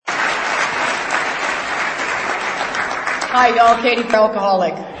Hi y'all, Katie for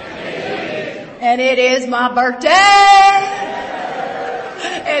Alcoholic. And it is my birthday!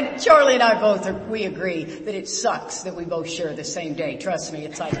 And Charlie and I we agree that it sucks that we both share the same day. Trust me,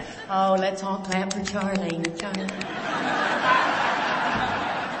 it's like, oh, let's all clap for Charlie.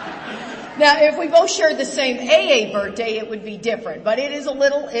 Now, if we both shared the same AA birthday, it would be different. But it is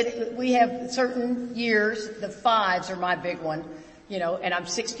we have certain years, the 5s are my big one. And I'm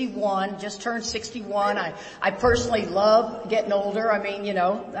 61, just turned 61. I personally love getting older. I mean,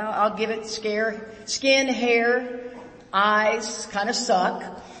 I'll give it skin, hair, eyes kind of suck.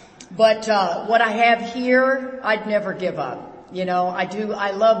 But, what I have here, I'd never give up.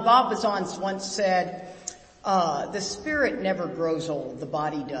 I love, Bob Bazan once said, the spirit never grows old, the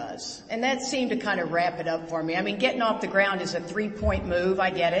body does. And that seemed to kind of wrap it up for me. I mean, getting off the ground is a 3-point move, I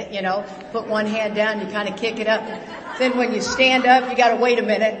get it, put one hand down, you kind of kick it up. Then when you stand up, you gotta wait a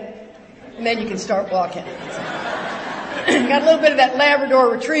minute, and then you can start walking. Got a little bit of that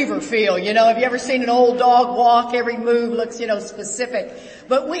Labrador Retriever feel, have you ever seen an old dog walk? Every move looks, specific.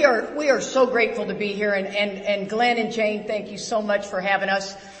 But we are so grateful to be here, and Glenn and Jane, thank you so much for having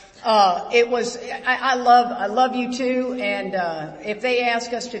us. I love you too, and if they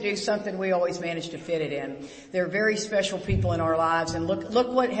ask us to do something, we always manage to fit it in. They're very special people in our lives, and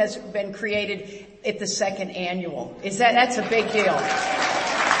look what has been created at the 2nd annual. That's a big deal.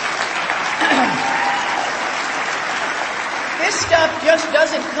 This stuff just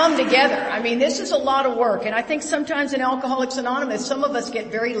doesn't come together. I mean, this is a lot of work, and I think sometimes in Alcoholics Anonymous, some of us get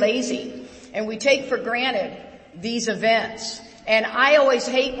very lazy, and we take for granted these events. And I always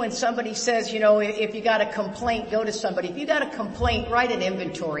hate when somebody says, if you got a complaint, go to somebody. If you got a complaint, write an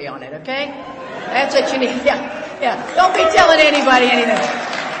inventory on it, okay? That's what you need. Yeah. Don't be telling anybody anything.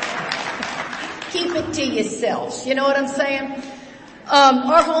 Keep it to yourselves. You know what I'm saying?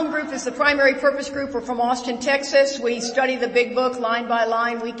 Our home group is the Primary Purpose Group. We're from Austin, Texas. We study the Big Book line by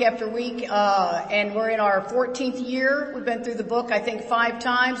line, week after week, and we're in our 14th year. We've been through the book, I think, 5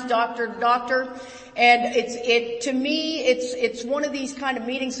 times, doctor to doctor. And to me, it's one of these kind of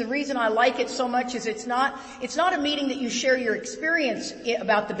meetings. The reason I like it so much is it's not a meeting that you share your experience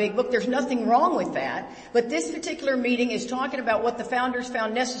about the Big Book. There's nothing wrong with that. But this particular meeting is talking about what the founders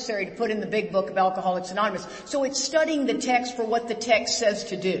found necessary to put in the Big Book of Alcoholics Anonymous. So it's studying the text for what the text says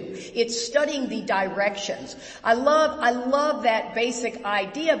to do. It's studying the directions. I love that basic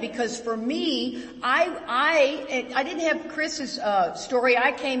idea, because for me, I didn't have Chris's story.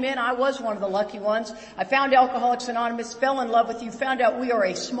 I came in, I was one of the lucky ones. I found Alcoholics Anonymous, fell in love with you, found out we are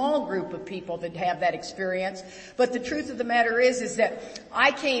a small group of people that have that experience. But the truth of the matter is that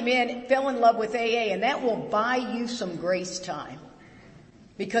I came in, fell in love with AA, and that will buy you some grace time.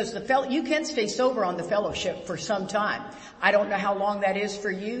 Because you can stay sober on the fellowship for some time. I don't know how long that is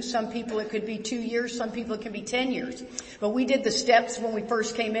for you. Some people it could be 2 years, some people it can be 10 years. But we did the steps when we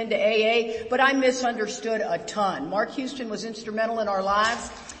first came into AA, but I misunderstood a ton. Mark Houston was instrumental in our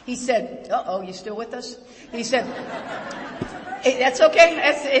lives. He said, you still with us? He said, hey, that's okay,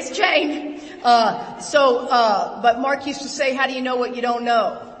 it's Jane. But Mark used to say, how do you know what you don't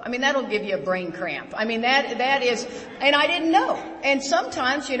know? I mean, that'll give you a brain cramp. I mean, that is, and I didn't know. And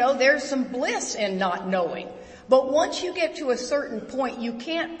sometimes, there's some bliss in not knowing. But once you get to a certain point, you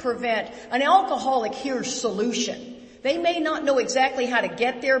can't prevent. An alcoholic hears solution. They may not know exactly how to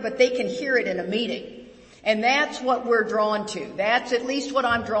get there, but they can hear it in a meeting. And that's what we're drawn to. That's at least what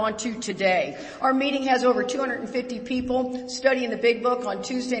I'm drawn to today. Our meeting has over 250 people studying the Big Book on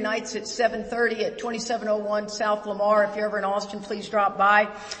Tuesday nights at 7:30 at 2701 South Lamar. If you're ever in Austin, please drop by.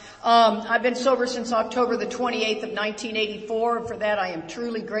 I've been sober since October the 28th of 1984. For that, I am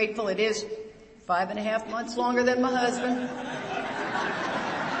truly grateful. It is 5.5 months longer than my husband.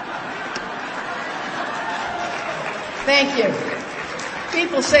 Thank you.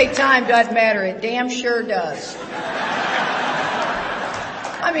 People say time doesn't matter. It damn sure does.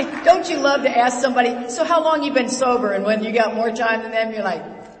 I mean, don't you love to ask somebody, so how long you been sober? And when you got more time than them, you're like,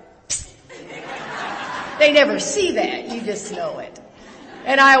 psst. They never see that. You just know it.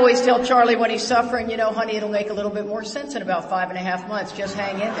 And I always tell Charlie when he's suffering, honey, it'll make a little bit more sense in about 5.5 months. Just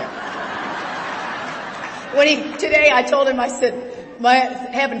hang in there. Today I told him, I said,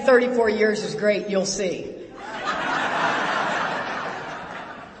 having 34 years is great. You'll see.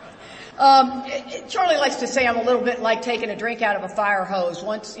 Charlie likes to say I'm a little bit like taking a drink out of a fire hose.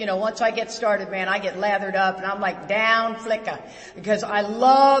 Once I get started, man, I get lathered up and I'm like down flicka, because I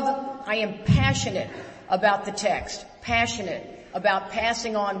am passionate about the text, passionate about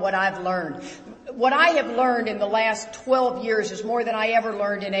passing on what I've learned. What I have learned in the last 12 years is more than I ever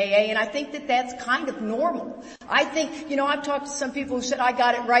learned in AA, and I think that that's kind of normal. I think, I've talked to some people who said I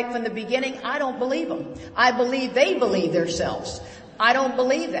got it right from the beginning. I don't believe them. I believe they believe themselves. I don't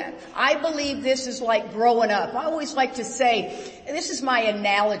believe that. I believe this is like growing up. I always like to say, and this is my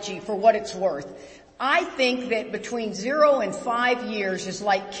analogy for what it's worth. I think that between 0 and 5 years is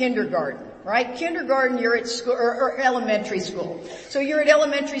like kindergarten, right? Kindergarten, you're at school, or elementary school. So you're at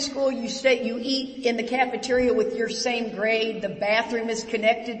elementary school, you eat in the cafeteria with your same grade, the bathroom is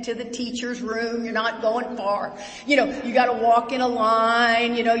connected to the teacher's room, you're not going far. You gotta walk in a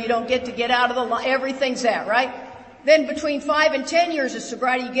line, you don't get to get out of the line, everything's that, right? Then between 5 and 10 years of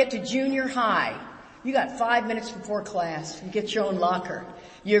sobriety, you get to junior high. You got 5 minutes before class, you get your own locker.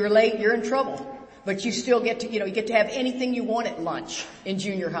 You're late, you're in trouble. But you still get to, you get to have anything you want at lunch in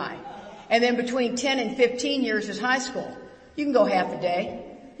junior high. And then between 10 and 15 years is high school. You can go half a day.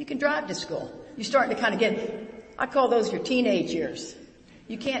 You can drive to school. You're starting to kind of I call those your teenage years.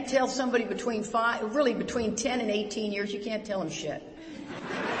 You can't tell somebody between 10 and 18 years, you can't tell them shit.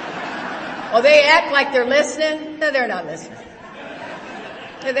 Oh, they act like they're listening. No, they're not listening.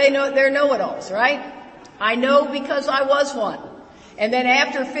 They're know-it-alls, right? I know because I was one. And then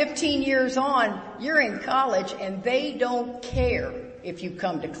after 15 years on, you're in college and they don't care if you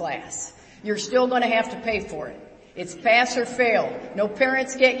come to class. You're still going to have to pay for it. It's pass or fail. No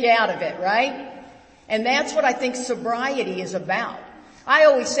parents get you out of it, right? And that's what I think sobriety is about. I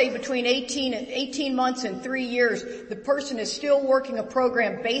always say between 18 months and 3 years, the person is still working a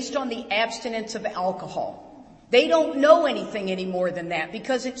program based on the abstinence of alcohol. They don't know anything any more than that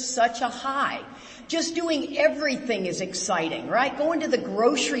because it's such a high. Just doing everything is exciting, right? Going to the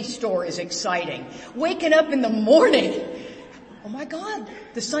grocery store is exciting. Waking up in the morning. Oh my God,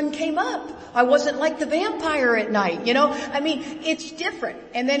 the sun came up. I wasn't like the vampire at night, it's different.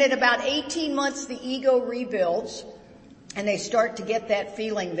 And then at about 18 months, the ego rebuilds and they start to get that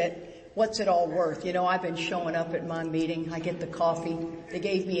feeling that what's it all worth? I've been showing up at my meeting. I get the coffee. They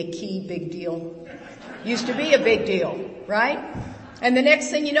gave me a key, big deal. Used to be a big deal, right? And the next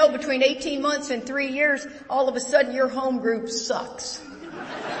thing you know, between 18 months and 3 years, all of a sudden your home group sucks.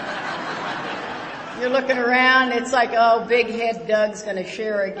 You're looking around, it's like, oh, big head Doug's gonna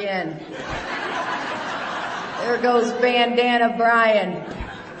share again. There goes Bandana Brian.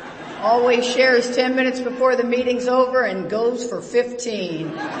 Always shares 10 minutes before the meeting's over and goes for 15.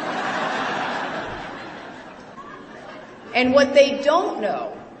 And what they don't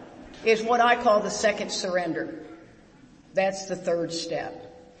know is what I call the second surrender. That's the third step.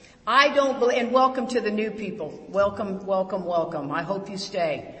 I don't believe, and welcome to the new people. Welcome, welcome, welcome. I hope you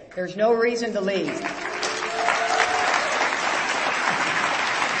stay. There's no reason to leave.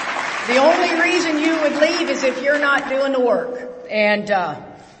 The only reason you would leave is if you're not doing the work. And,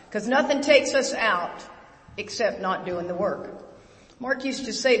 cause nothing takes us out except not doing the work. Mark used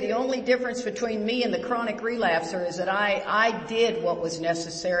to say the only difference between me and the chronic relapser is that I did what was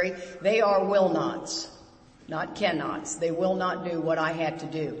necessary. They are will nots, not cannots. They will not do what I had to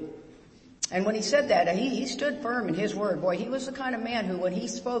do. And when he said that, he stood firm in his word. Boy, he was the kind of man who, when he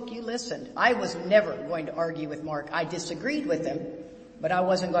spoke, you listened. I was never going to argue with Mark. I disagreed with him, but I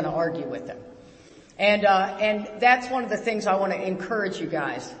wasn't going to argue with him. And that's one of the things I want to encourage you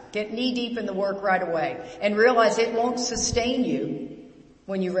guys. Get knee deep in the work right away and realize it won't sustain you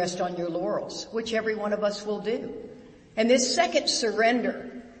when you rest on your laurels, which every one of us will do. And this second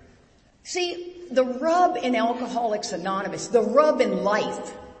surrender. See, the rub in Alcoholics Anonymous, the rub in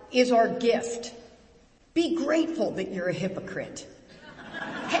life is our gift. Be grateful that you're a hypocrite.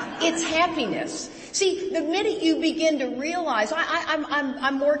 It's happiness. See, the minute you begin to realize,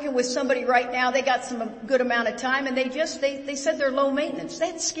 I'm working with somebody right now, they got some good amount of time and they said they're low maintenance.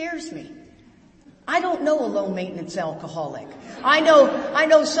 That scares me. I don't know a low maintenance alcoholic. I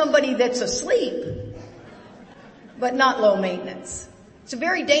know somebody that's asleep, but not low maintenance. It's a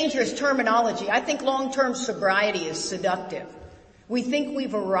very dangerous terminology. I think long-term sobriety is seductive. We think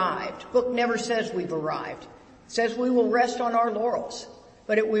we've arrived. Book never says we've arrived. It says we will rest on our laurels,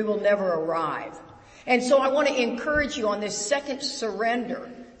 but we will never arrive. And so I want to encourage you on this second surrender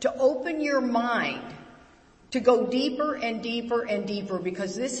to open your mind to go deeper and deeper and deeper,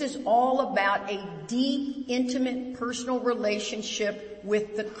 because this is all about a deep, intimate, personal relationship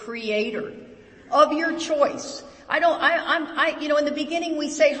with the Creator of your choice. In the beginning we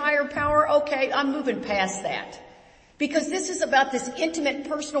say higher power. Okay, I'm moving past that. Because this is about this intimate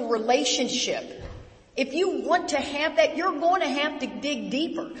personal relationship If you want to have that, you're going to have to dig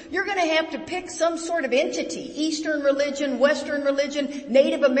deeper. You're going to have to pick some sort of entity. Eastern religion, Western religion,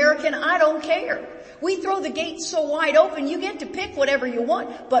 Native American, I don't care. We throw the gates so wide open, you get to pick whatever you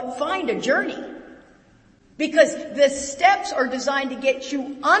want, but find a journey. Because the steps are designed to get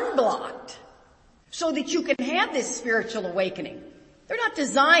you unblocked so that you can have this spiritual awakening. They're not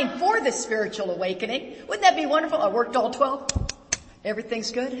designed for the spiritual awakening. Wouldn't that be wonderful? I worked all 12.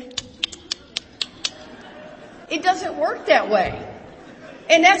 Everything's good. It doesn't work that way.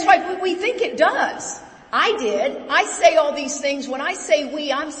 And that's why we think it does. I did. I say all these things. When I say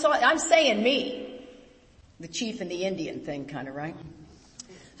we, I'm saying me. The chief and the Indian thing kind of, right?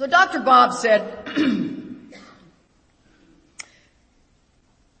 So Dr. Bob said,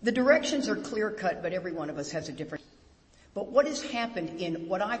 the directions are clear cut, but every one of us has a different. But what has happened in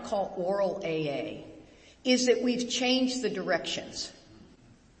what I call oral AA is that we've changed the directions.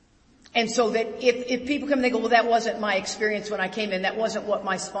 And so that if people come and they go, well, that wasn't my experience when I came in. That wasn't what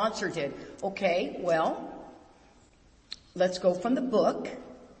my sponsor did. Okay, well, let's go from the book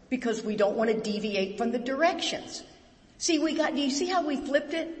because we don't want to deviate from the directions. See, do you see how we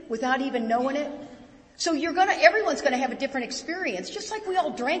flipped it without even knowing it? So everyone's gonna have a different experience, just like we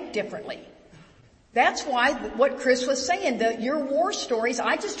all drank differently. That's why what Chris was saying, your war stories,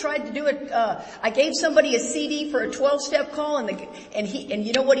 I just tried to do it, I gave somebody a CD for a 12-step call and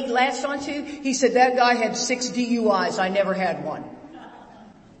you know what he latched onto? He said, that guy had 6 DUIs, I never had one.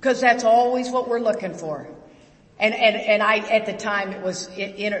 Cause that's always what we're looking for. And I, at the time,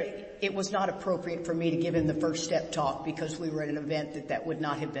 it was not appropriate for me to give him the first step talk because we were at an event that would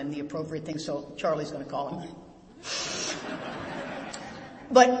not have been the appropriate thing, so Charlie's gonna call him.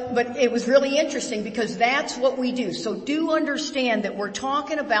 But it was really interesting because that's what we do. So do understand that we're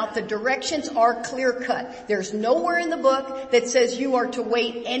talking about the directions are clear cut. There's nowhere in the book that says you are to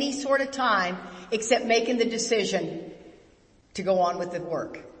wait any sort of time except making the decision to go on with the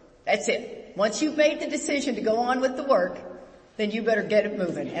work. That's it. Once you've made the decision to go on with the work, then you better get it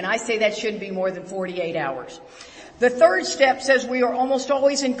moving. And I say that shouldn't be more than 48 hours. The third step says we are almost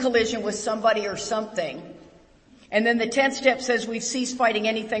always in collision with somebody or something. And then the 10th step says we've ceased fighting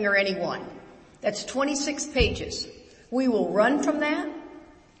anything or anyone. That's 26 pages. We will run from that.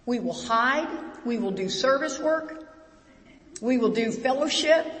 We will hide. We will do service work. We will do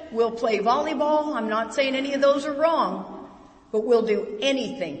fellowship. We'll play volleyball. I'm not saying any of those are wrong, but we'll do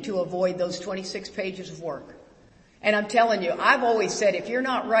anything to avoid those 26 pages of work. And I'm telling you, I've always said if you're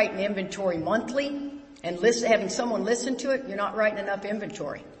not writing inventory monthly and having someone listen to it, you're not writing enough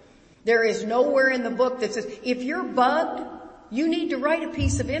inventory. There is nowhere in the book that says, if you're bugged, you need to write a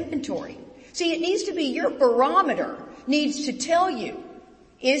piece of inventory. See, it needs to be your barometer needs to tell you,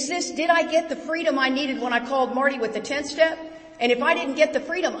 did I get the freedom I needed when I called Marty with the 10th step? And if I didn't get the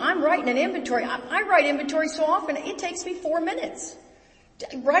freedom, I'm writing an inventory. I write inventory so often, it takes me 4 minutes.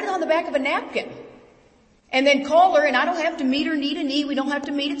 Write it on the back of a napkin. And then call her, and I don't have to meet her knee to knee. We don't have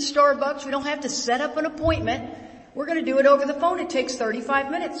to meet at Starbucks. We don't have to set up an appointment. We're going to do it over the phone. It takes 35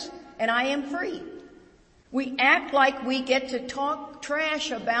 minutes. And I am free. We act like we get to talk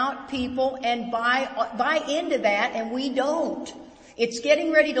trash about people and buy into that, and we don't. It's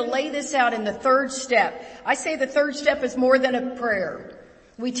getting ready to lay this out in the third step. I say the third step is more than a prayer.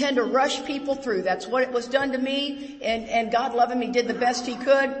 We tend to rush people through. That's what it was done to me, and God loving me did the best He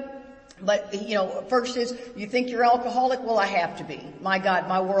could. But, first is, you think you're alcoholic? Well, I have to be. My God,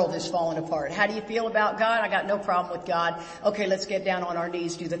 my world is falling apart. How do you feel about God? I got no problem with God. Okay, let's get down on our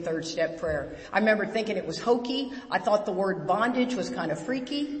knees, do the third step prayer. I remember thinking it was hokey. I thought the word bondage was kind of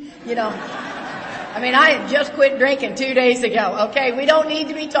freaky. I had just quit drinking 2 days ago. Okay, we don't need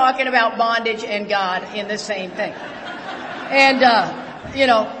to be talking about bondage and God in the same thing. And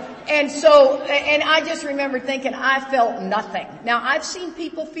I just remember thinking I felt nothing. Now, I've seen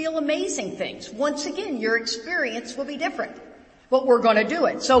people feel amazing things. Once again, your experience will be different, but we're going to do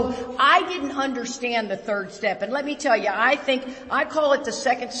it. So I didn't understand the third step. And let me tell you, I call it the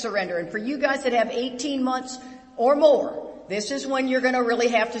second surrender. And for you guys that have 18 months or more, this is when you're going to really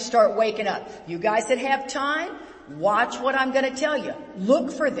have to start waking up. You guys that have time, watch what I'm going to tell you.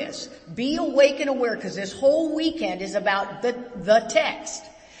 Look for this. Be awake and aware, because this whole weekend is about the text.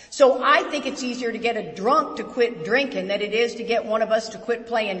 So I think it's easier to get a drunk to quit drinking than it is to get one of us to quit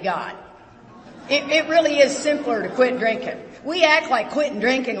playing God. It really is simpler to quit drinking. We act like quitting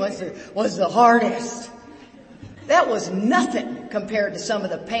drinking was the hardest. That was nothing compared to some of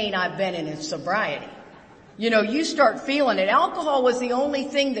the pain I've been in sobriety. You start feeling it. Alcohol was the only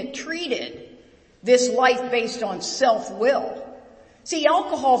thing that treated this life based on self-will. See,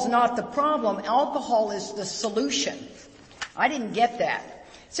 alcohol's not the problem. Alcohol is the solution. I didn't get that.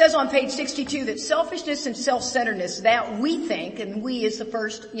 It says on page 62 that selfishness and self-centeredness, that we think, and we is the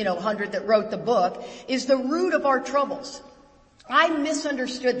first, 100 that wrote the book, is the root of our troubles. I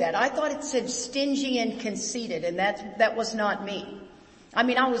misunderstood that. I thought it said stingy and conceited, and that was not me. I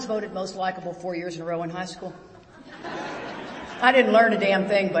mean, I was voted most likable 4 years in a row in high school. I didn't learn a damn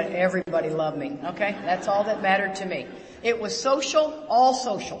thing, but everybody loved me, okay? That's all that mattered to me. It was social, all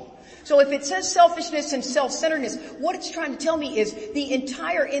social. So if it says selfishness and self-centeredness, what it's trying to tell me is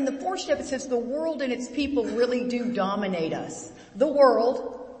in the fourth step it says the world and its people really do dominate us. The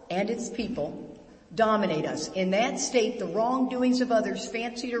world and its people dominate us. In that state, the wrongdoings of others,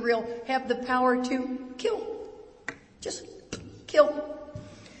 fancied or real, have the power to kill. Just kill.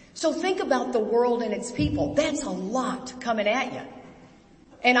 So think about the world and its people. That's a lot coming at you.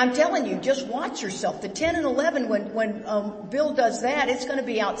 And I'm telling you, just watch yourself. The 10 and 11, when Bill does that, it's going to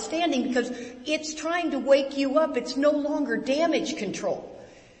be outstanding because it's trying to wake you up. It's no longer damage control.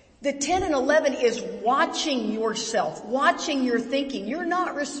 The 10 and 11 is watching yourself, watching your thinking. You're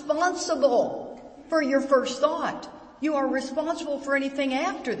not responsible for your first thought. You are responsible for anything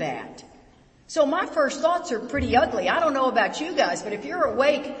after that. So my first thoughts are pretty ugly. I don't know about you guys, but if you're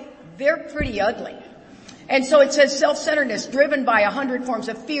awake, they're pretty ugly. And so it says self-centeredness, driven by 100 forms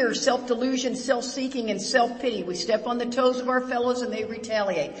of fear, self-delusion, self-seeking, and self-pity. We step on the toes of our fellows and they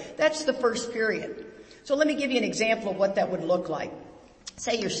retaliate. That's the first period. So let me give you an example of what that would look like.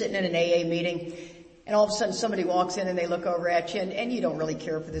 Say you're sitting in an AA meeting and all of a sudden somebody walks in and they look over at you and you don't really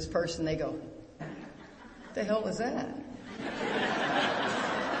care for this person. They go, what the hell was that?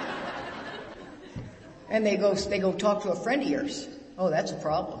 And they go talk to a friend of yours. Oh, that's a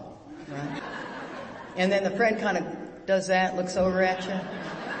problem, right? And then the friend kind of does that, looks over at you.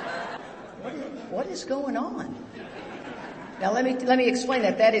 What is going on? Now let me explain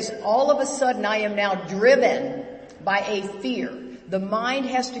that. That is all of a sudden I am now driven by a fear. The mind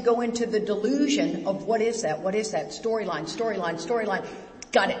has to go into the delusion of what is that? What is that? Storyline.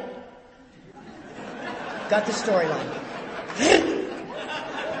 Got it. Got the storyline.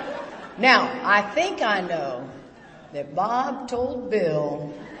 Now, I think I know that Bob told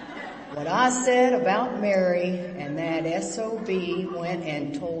Bill what I said about Mary, and that SOB went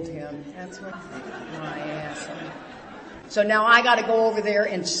and told him. That's what my asshole. So now I gotta go over there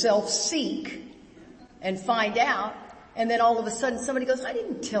and self-seek and find out, and then all of a sudden somebody goes, I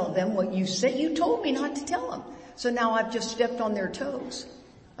didn't tell them what you said. You told me not to tell them. So now I've just stepped on their toes.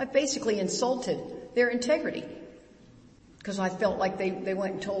 I've basically insulted their integrity. Because I felt like they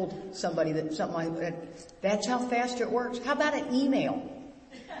went and told somebody that that's how fast it works. How about an email?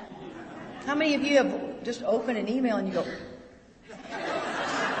 How many of you have just opened an email and you go,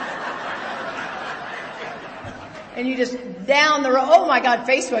 and you just down the road, oh my God,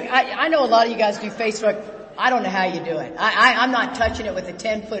 Facebook. I know a lot of you guys do Facebook. I don't know how you do it. I'm not touching it with a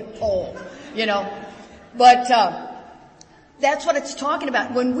 10-foot pole, But, that's what it's talking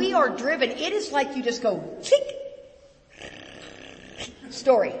about. When we are driven, it is like you just go, kick.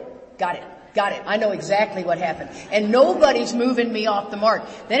 Story. Got it. I know exactly what happened. And nobody's moving me off the mark.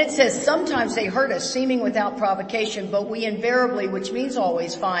 Then it says, sometimes they hurt us, seeming without provocation, but we invariably, which means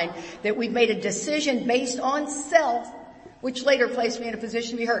always, find that we've made a decision based on self, which later placed me in a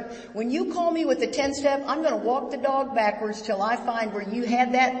position to be hurt. When you call me with the 10-step, I'm going to walk the dog backwards till I find where you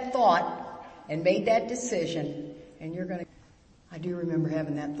had that thought and made that decision. And you're going to... I do remember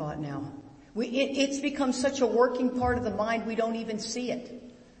having that thought now. It's become such a working part of the mind, we don't even see it.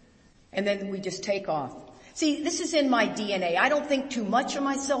 And then we just take off. See, this is in my DNA. I don't think too much of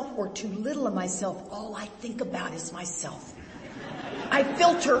myself or too little of myself. All I think about is myself. I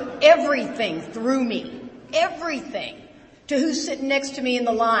filter everything through me. Everything. To who's sitting next to me in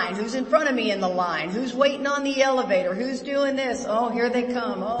the line, who's in front of me in the line, who's waiting on the elevator, who's doing this. Oh, here they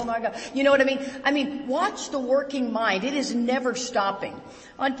come. Oh my God. You know what I mean? I mean, watch the working mind. It is never stopping.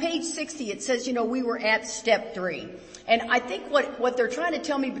 On page 60, it says, we were at step 3. And I think what they're trying to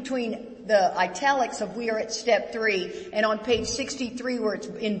tell me between the italics of we are at step 3 and on page 63 where it's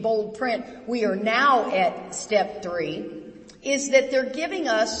in bold print, we are now at step 3, is that they're giving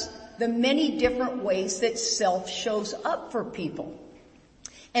us the many different ways that self shows up for people.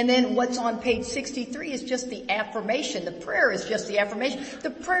 And then what's on page 63 is just the affirmation. The prayer is just the affirmation. The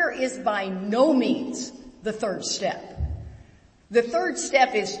prayer is by no means the third step. The third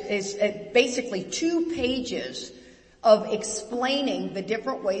step is basically 2 pages of explaining the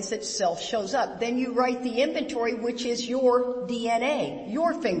different ways that self shows up. Then you write the inventory, which is your DNA,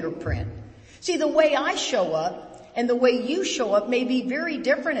 your fingerprint. See, the way I show up and the way you show up may be very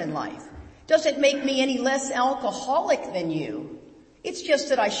different in life. Doesn't make me any less alcoholic than you. It's just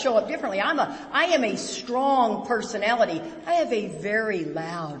that I show up differently. I am a strong personality. I have a very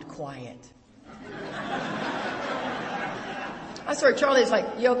loud quiet. I saw Charlie's like,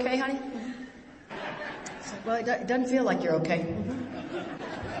 you okay, honey? It's like, well, it doesn't feel like you're okay.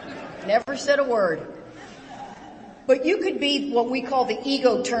 Never said a word. But you could be what we call the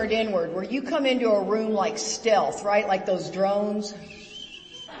ego turned inward, where you come into a room like stealth, right? Like those drones.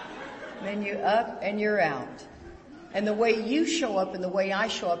 Then you up and you're out. And the way you show up and the way I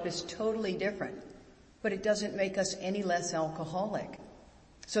show up is totally different. But it doesn't make us any less alcoholic.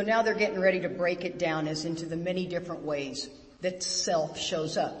 So now they're getting ready to break it down as into the many different ways that self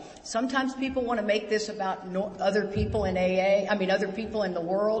shows up. Sometimes people want to make this about other people in other people in the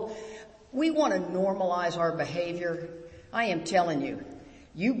world. We want to normalize our behavior. I am telling you,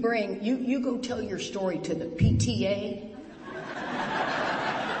 you go tell your story to the PTA.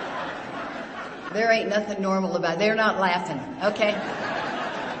 There ain't nothing normal about it. They're not laughing, okay?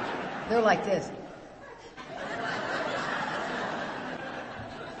 They're like this.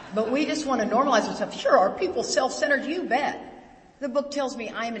 But we just want to normalize ourselves. Sure, are people self-centered? You bet. The book tells me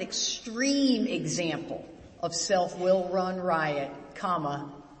I'm an extreme example of self will run riot,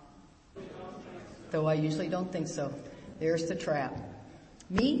 though I usually don't think so. There's the trap.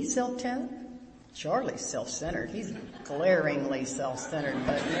 Me, self-centered? Charlie's self-centered. He's glaringly self-centered,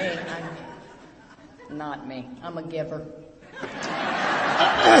 but me, not me. I'm a giver.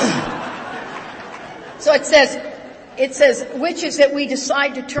 So it says, which is that we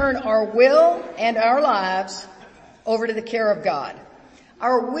decide to turn our will and our lives over to the care of God.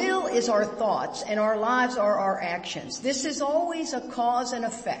 Our will is our thoughts and our lives are our actions. This is always a cause and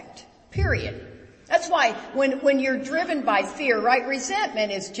effect, period. That's why when you're driven by fear, right?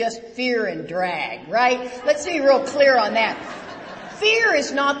 Resentment is just fear and drag, right? Let's be real clear on that. Fear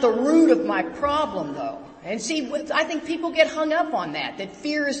is not the root of my problem, though. And see, I think people get hung up on that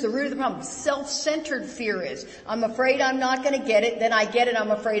fear is the root of the problem. Self-centered fear is, I'm afraid I'm not going to get it, then I get it, I'm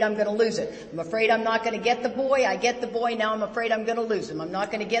afraid I'm going to lose it. I'm afraid I'm not going to get the boy, I get the boy, now I'm afraid I'm going to lose him. I'm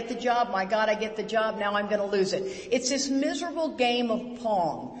not going to get the job, my God, I get the job, now I'm going to lose it. It's this miserable game of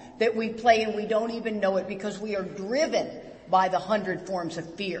Pong that we play and we don't even know it because we are driven by the 100 forms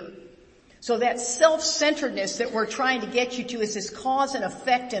of fear. So that self-centeredness that we're trying to get you to is this cause and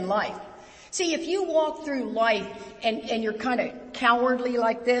effect in life. See, if you walk through life and you're kind of cowardly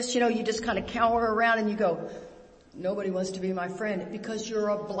like this, you just kind of cower around and you go, nobody wants to be my friend, because you're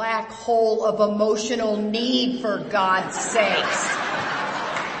a black hole of emotional need, for God's sakes.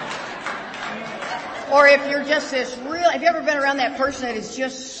 Or if you're just have you ever been around that person that is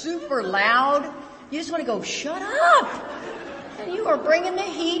just super loud? You just want to go, shut up! And you are bringing the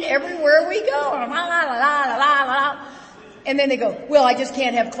heat everywhere we go. And then they go, well, I just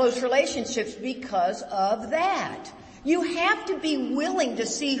can't have close relationships because of that. You have to be willing to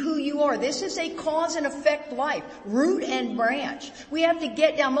see who you are. This is a cause and effect life, root and branch. We have to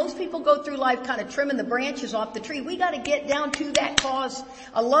get down. Most people go through life kind of trimming the branches off the tree. We got to get down to that cause.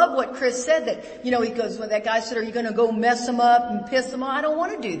 I love what Chris said that, he goes, when that guy said, are you going to go mess them up and piss them off? I don't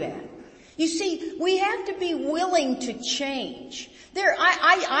want to do that. You see, we have to be willing to change.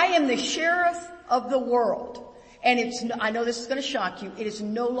 I am the sheriff of the world. And I know this is going to shock you. It is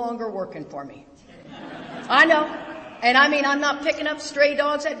no longer working for me. I know. And I'm not picking up stray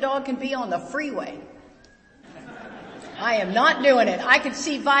dogs. That dog can be on the freeway. I am not doing it. I can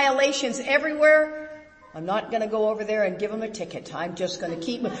see violations everywhere. I'm not going to go over there and give them a ticket. I'm just going to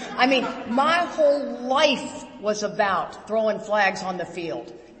keep my whole life was about throwing flags on the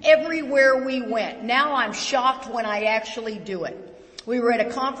field. Everywhere we went. Now I'm shocked when I actually do it. We were at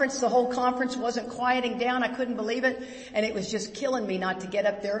a conference. The whole conference wasn't quieting down. I couldn't believe it. And it was just killing me not to get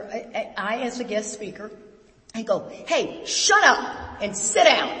up there. I as a guest speaker, I go, hey, shut up and sit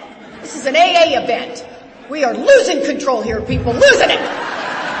down. This is an AA event. We are losing control here, people. Losing it.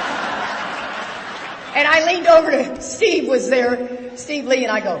 And I leaned over to Steve was there, Steve Lee,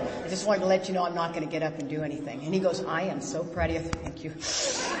 and I go, I just wanted to let you know I'm not going to get up and do anything. And he goes, I am so proud of you. Thank you.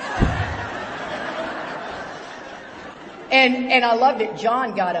 And I loved it.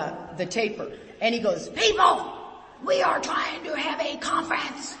 John got up, the taper, and he goes, people, we are trying to have a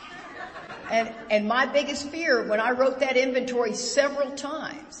conference. And my biggest fear when I wrote that inventory several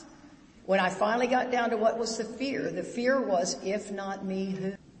times, when I finally got down to what was the fear was, if not me,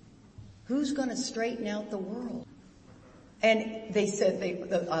 who? Who's going to straighten out the world? And they said,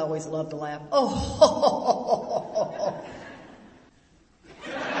 I always love to laugh. Oh,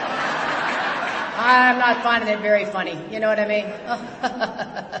 I'm not finding it very funny. You know what I mean?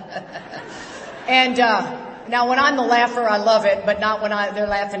 And Now when I'm the laugher, I love it, but not when they're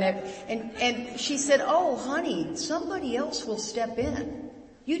laughing at, and she said, oh honey, somebody else will step in.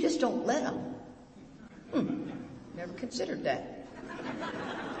 You just don't let them. Never considered that.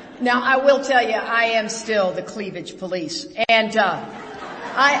 Now I will tell you, I am still the cleavage police, and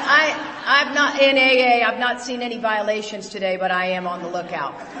I've not in AA. I've not seen any violations today, but I am on the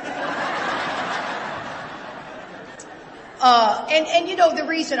lookout. And you know, the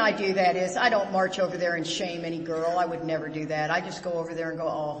reason I do that is I don't march over there and shame any girl. I would never do that. I just go over there and go,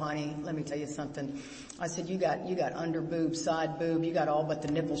 oh honey, let me tell you something. I said, you got under boob, side boob, you got all but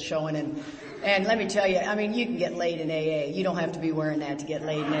the nipples showing, and let me tell you, I mean, you can get laid in AA. You don't have to be wearing that to get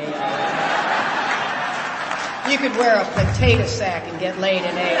laid in AA. You could wear a potato sack and get laid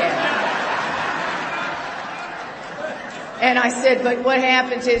in AA. And I said, but what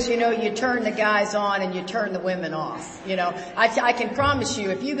happens is, you know, you turn the guys on and you turn the women off. You know, I can promise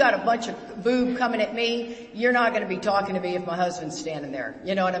you, if you got a bunch of boob coming at me, you're not going to be talking to me if my husband's standing there.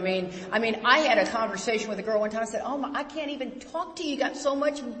 You know what I mean? I had a conversation with a girl one time. I said, oh I can't even talk to you. You got so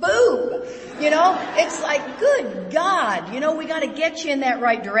much boob. You know, it's like, good God, you know, we got to get you in that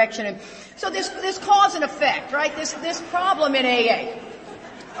right direction. And so this cause and effect, right? This problem in AA.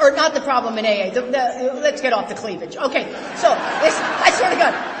 Or not the problem in AA. Let's get off the cleavage. Okay, so I swear to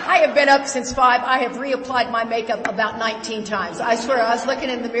God, I have been up since 5. I have reapplied my makeup about 19 times. I swear, I was looking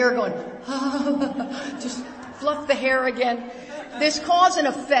in the mirror going, just fluff the hair again. This cause and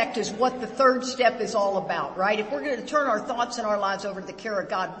effect is what the third step is all about, right? If we're going to turn our thoughts and our lives over to the care of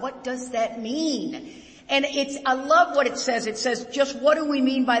God, what does that mean? And I love what it says. It says, just what do we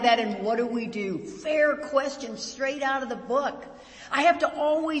mean by that and what do we do? Fair question straight out of the book. I have to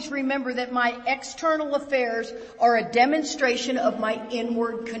always remember that my external affairs are a demonstration of my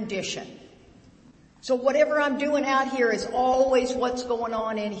inward condition. So whatever I'm doing out here is always what's going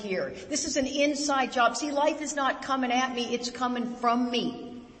on in here. This is an inside job. See, life is not coming at me, it's coming from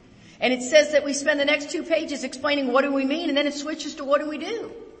me. And it says that we spend the next 2 pages explaining what do we mean, and then it switches to what do we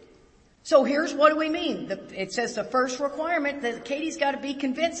do. So here's what do we mean. It says the first requirement that Katie's got to be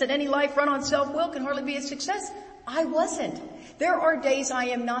convinced that any life run on self-will can hardly be a success. I wasn't. There are days I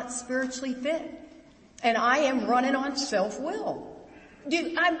am not spiritually fit. And I am running on self-will.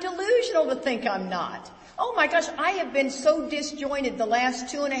 Dude, I'm delusional to think I'm not. Oh my gosh, I have been so disjointed the last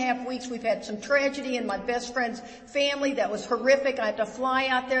 2.5 weeks. We've had some tragedy in my best friend's family that was horrific. I had to fly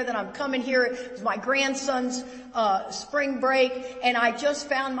out there, then I'm coming here. It was my grandson's spring break, and I just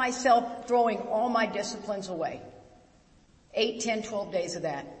found myself throwing all my disciplines away. 8, 10, 12 days of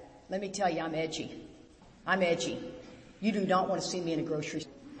that. Let me tell you, I'm edgy. I'm edgy. You do not want to see me in a grocery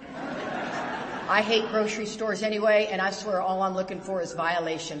store. I hate grocery stores anyway, and I swear all I'm looking for is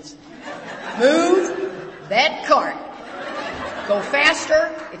violations. Move that cart. Go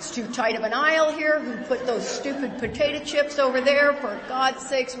faster. It's too tight of an aisle here. Who put those stupid potato chips over there? For God's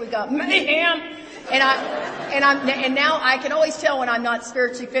sakes, we got mayhem. And now I can always tell when I'm not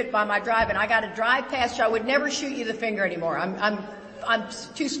spiritually fit by my driving. I got to drive past you. I would never shoot you the finger anymore. I'm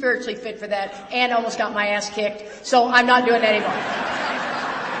too spiritually fit for that, and almost got my ass kicked, so I'm not doing that anymore.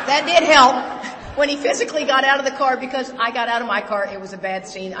 That did help when he physically got out of the car, because I got out of my car. It was a bad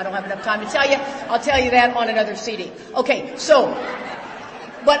scene. I don't have enough time to tell you. I'll tell you that on another CD. Okay, so,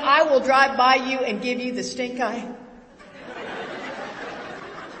 but I will drive by you and give you the stink eye.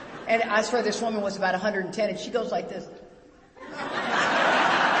 And I swear this woman was about 110, and she goes like this.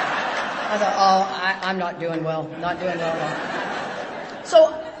 I thought, I'm not doing well. Not doing well at all.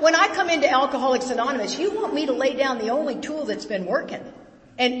 So when I come into Alcoholics Anonymous, you want me to lay down the only tool that's been working.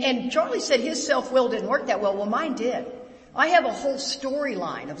 And Charlie said his self-will didn't work that well. Well, mine did. I have a whole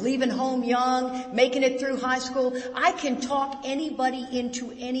storyline of leaving home young, making it through high school. I can talk anybody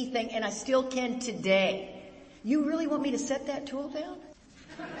into anything, and I still can today. You really want me to set that tool down?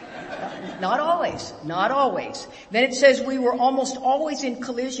 Not always. Not always. Then it says we were almost always in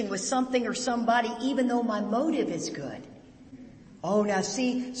collision with something or somebody, even though my motive is good. Oh, now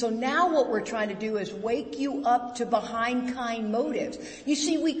see, so now what we're trying to do is wake you up to behind kind motives. You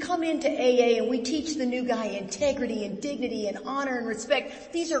see, we come into AA and we teach the new guy integrity and dignity and honor and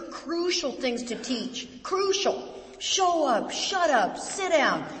respect. These are crucial things to teach. Crucial. Show up, shut up, sit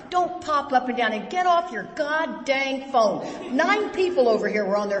down. Don't pop up and down, and get off your god dang phone. 9 people over here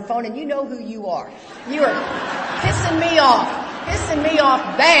were on their phone, and you know who you are. You are pissing me off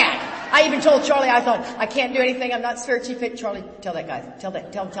bad. I even told Charlie, I thought, I can't do anything, I'm not spiritually fit. Charlie, tell that guy, tell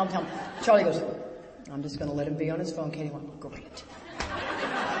him. Charlie goes, I'm just going to let him be on his phone. Katie went, great.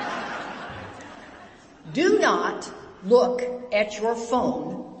 Do not look at your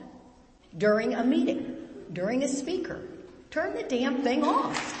phone during a meeting, during a speaker. Turn the damn thing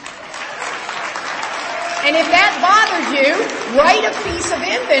off. And if that bothers you, write a piece of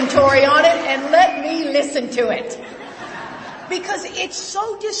inventory on it and let me listen to it. Because it's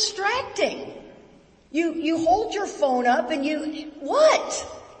so distracting. You hold your phone up and what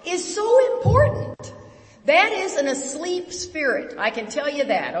is so important? That is an asleep spirit. I can tell you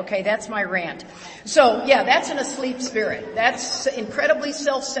that. Okay, that's my rant. So yeah, that's an asleep spirit. That's incredibly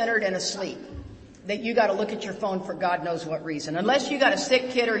self-centered and asleep. That you gotta look at your phone for God knows what reason. Unless you got a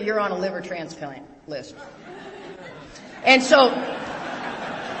sick kid or you're on a liver transplant list. And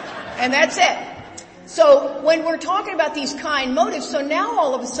that's it. So when we're talking about these kind motives, so now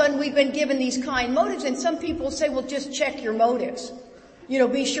all of a sudden we've been given these kind motives, and some people say, well, just check your motives.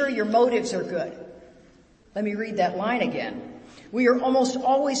 Be sure your motives are good. Let me read that line again. We are almost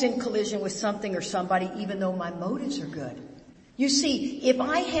always in collision with something or somebody, even though my motives are good. You see, if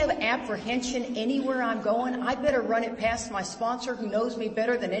I have apprehension anywhere I'm going, I better run it past my sponsor who knows me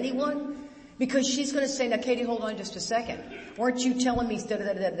better than anyone, because she's going to say, now Katie, hold on just a second. Weren't you telling me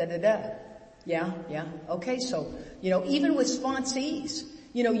da-da-da-da-da-da-da? Yeah. Okay, so, even with sponsees,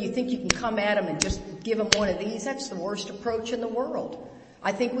 you think you can come at them and just give them one of these. That's the worst approach in the world.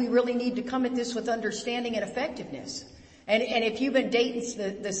 I think we really need to come at this with understanding and effectiveness. And if you've been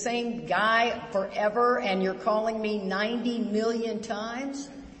dating the same guy forever and you're calling me 90 million times,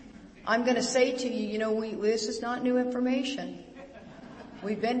 I'm going to say to you, this is not new information.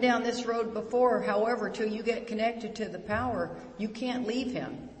 We've been down this road before. However, till you get connected to the power, you can't leave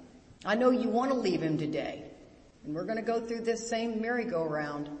him. I know you want to leave him today. And we're going to go through this same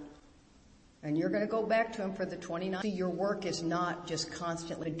merry-go-round. And you're going to go back to him for the 29th. See, your work is not just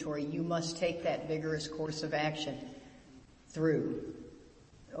constant inventory. You must take that vigorous course of action through,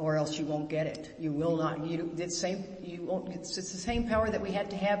 or else you won't get it. You will not. It's the same power that we had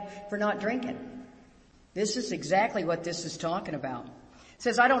to have for not drinking. This is exactly what this is talking about. It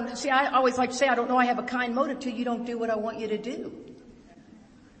says, I always like to say, I don't know I have a kind motive till you don't do what I want you to do.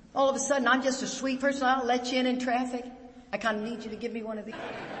 All of a sudden, I'm just a sweet person. I'll let you in traffic. I kind of need you to give me one of these.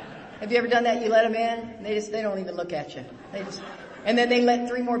 Have you ever done that? You let them in, they don't even look at you. And then they let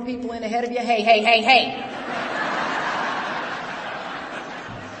 3 more people in ahead of you. Hey.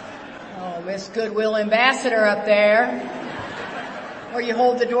 Oh, Miss Goodwill Ambassador up there. Or you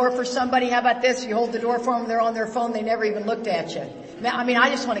hold the door for somebody. How about this? You hold the door for them. They're on their phone. They never even looked at you. I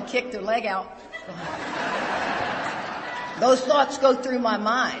just want to kick their leg out. Those thoughts go through my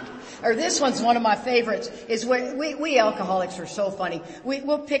mind. Or this one's one of my favorites, is we alcoholics are so funny.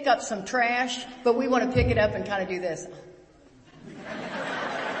 We'll pick up some trash, but we want to pick it up and kind of do this.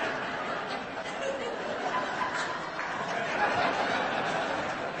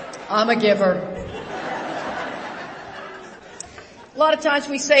 I'm a giver. A lot of times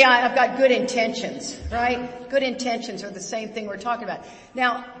we say, I've got good intentions, right? Good intentions are the same thing we're talking about.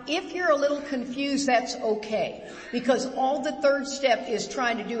 Now, if you're a little confused, that's okay. Because all the third step is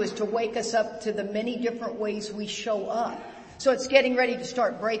trying to do is to wake us up to the many different ways we show up. So it's getting ready to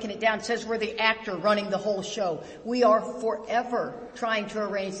start breaking it down. It says we're the actor running the whole show. We are forever trying to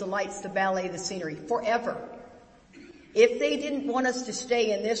arrange the lights, the ballet, the scenery. Forever. If they didn't want us to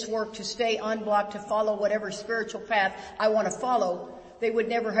stay in this work, to stay unblocked, to follow whatever spiritual path I want to follow, they would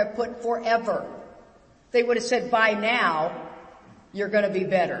never have put forever. They would have said, by now, you're going to be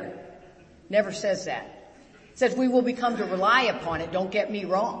better. Never says that. It says we will become to rely upon it. Don't get me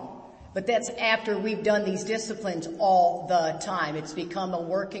wrong. But that's after we've done these disciplines all the time. It's become a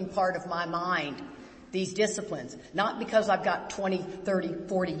working part of my mind, these disciplines. Not because I've got 20, 30,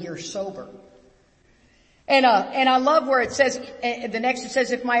 40 years sober. And I love where it says, the next it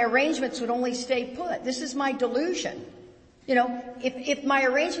says, if my arrangements would only stay put. This is my delusion. If my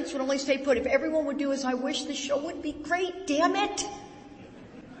arrangements would only stay put, if everyone would do as I wish, the show would be great, damn it.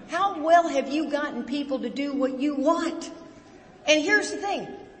 How well have you gotten people to do what you want? And here's the thing.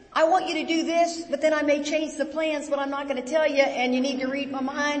 I want you to do this, but then I may change the plans, but I'm not going to tell you, and you need to read my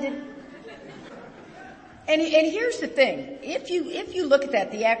mind. And here's the thing. If you look at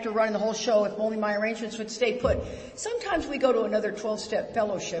that, the actor running the whole show, if only my arrangements would stay put. Sometimes we go to another 12-step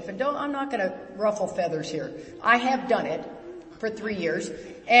fellowship, and I'm not going to ruffle feathers here. I have done it for 3 years,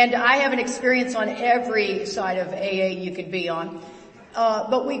 and I have an experience on every side of AA you could be on.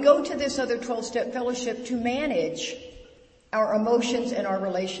 But we go to this other 12-step fellowship to manage our emotions and our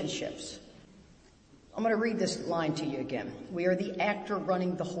relationships. I'm going to read this line to you again. We are the actor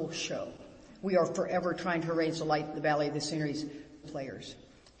running the whole show. We are forever trying to arrange the light, the ballet, the sceneries, players.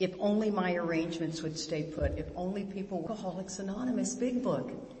 If only my arrangements would stay put. If only people... Alcoholics Anonymous, big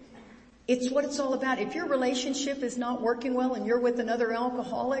book. It's what it's all about. If your relationship is not working well and you're with another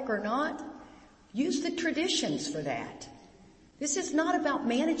alcoholic or not, use the traditions for that. This is not about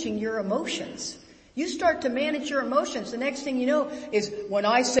managing your emotions. You start to manage your emotions. The next thing you know is, when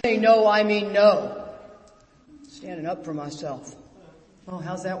I say no, I mean no. Standing up for myself. Oh,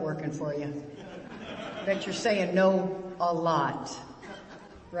 how's that working for you? I bet you're saying no a lot.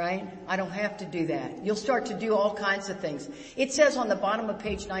 Right? I don't have to do that. You'll start to do all kinds of things. It says on the bottom of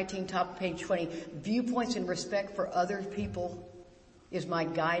page 19, top of page 20, viewpoints and respect for other people is my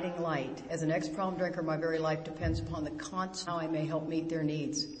guiding light. As an ex-problem drinker, my very life depends upon the constant how I may help meet their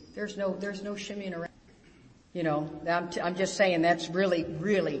needs. There's no shimmying around. You know, I'm just saying that's really,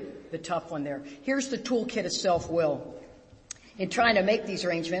 really the tough one there. Here's the toolkit of self-will. In trying to make these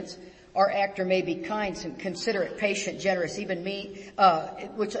arrangements, our actor may be kind, considerate, patient, generous, even mean,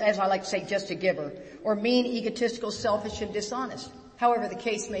 which as I like to say, just a giver, or mean, egotistical, selfish, and dishonest, however the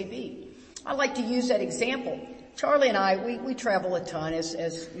case may be. I like to use that example. Charlie and I, we travel a ton,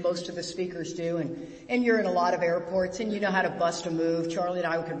 as most of the speakers do, and you're in a lot of airports, and you know how to bust a move. Charlie and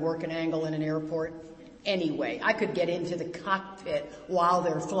I could work an angle in an airport. Anyway, I could get into the cockpit while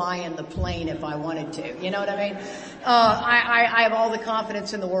they're flying the plane if I wanted to. You know what I mean? I have all the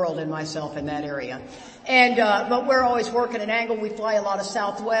confidence in the world in myself in that area. But we're always working an angle. We fly a lot of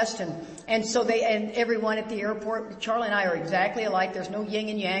Southwest and so everyone at the airport, Charlie and I are exactly alike. There's no yin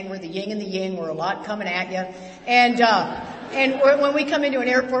and yang. We're the yin and the yin. We're a lot coming at you. And when we come into an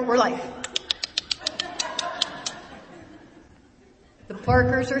airport, we're like, the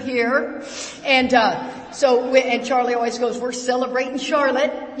Parkers are here. And Charlie always goes, we're celebrating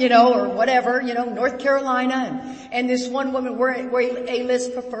Charlotte, or whatever, North Carolina. And this one woman, we're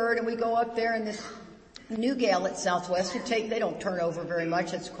A-list preferred, and we go up there, and this new gal at Southwest, they don't turn over very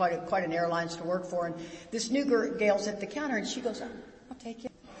much. It's quite an airlines to work for. And this new gal's at the counter, and she goes, I'll take you.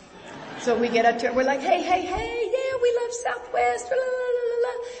 So we get up to her, we're like, hey, yeah, we love Southwest, blah, blah, blah,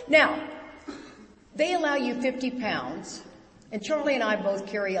 blah. Now, they allow you 50 pounds. And Charlie and I both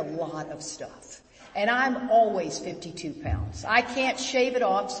carry a lot of stuff. And I'm always 52 pounds. I can't shave it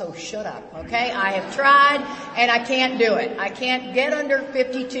off, so shut up, okay? I have tried, and I can't do it. I can't get under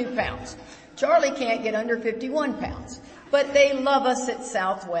 52 pounds. Charlie can't get under 51 pounds. But they love us at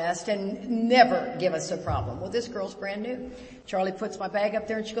Southwest and never give us a problem. Well, this girl's brand new. Charlie puts my bag up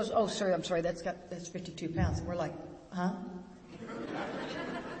there, and she goes, oh, sorry, I'm sorry, that's 52 pounds. And we're like, huh?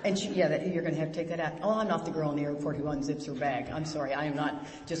 And you're going to have to take that out. Oh, I'm not the girl in the airport who unzips her bag. I'm sorry. I am not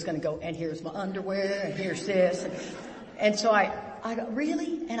just going to go, and here's my underwear, and here's this. And so I go,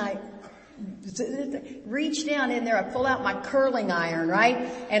 really? And I reach down in there. I pull out my curling iron, right?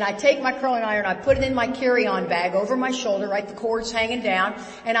 And I take my curling iron, I put it in my carry-on bag over my shoulder, right? The cord's hanging down,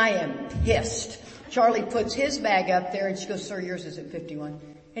 and I am pissed. Charlie puts his bag up there, and she goes, sir, yours is at 51.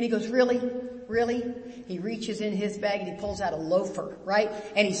 And he goes, really? Really? He reaches in his bag and he pulls out a loafer, right?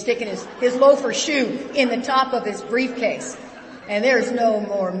 And he's sticking his loafer shoe in the top of his briefcase. And there's no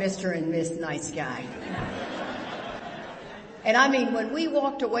more Mr. and Miss Nice Guy. And I mean, when we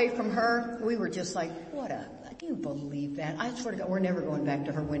walked away from her, we were just like, can you believe that? I swear to God, we're never going back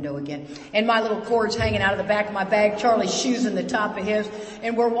to her window again. And my little cord's hanging out of the back of my bag, Charlie's shoes in the top of his,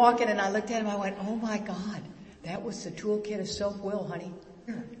 and we're walking, and I looked at him, I went, oh my God, that was the toolkit of self-will, honey.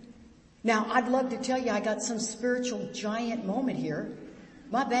 Now, I'd love to tell you I got some spiritual giant moment here.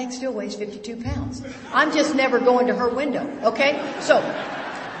 My bag still weighs 52 pounds. I'm just never going to her window, okay? So,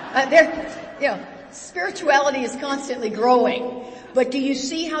 spirituality is constantly growing. But do you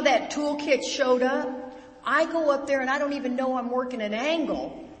see how that toolkit showed up? I go up there and I don't even know I'm working an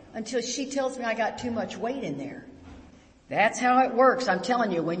angle until she tells me I got too much weight in there. That's how it works. I'm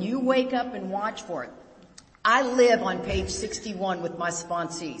telling you, when you wake up and watch for it. I live on page 61 with my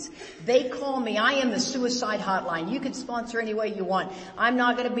sponsees. They call me. I am the suicide hotline. You can sponsor any way you want. I'm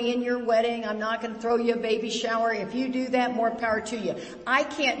not going to be in your wedding. I'm not going to throw you a baby shower. If you do that, more power to you. I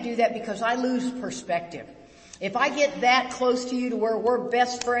can't do that because I lose perspective. If I get that close to you to where we're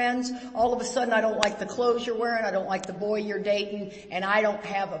best friends, all of a sudden I don't like the clothes you're wearing, I don't like the boy you're dating, and I don't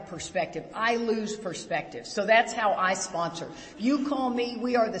have a perspective. I lose perspective. So that's how I sponsor. You call me,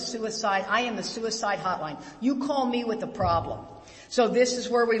 I am the suicide hotline. You call me with a problem. So this is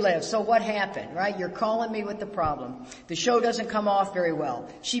where we live. So what happened, right? You're calling me with the problem. The show doesn't come off very well.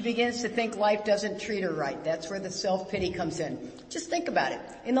 She begins to think life doesn't treat her right. That's where the self-pity comes in. Just think about it.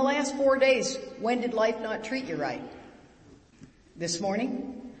 In the last 4 days, when did life not treat you right? This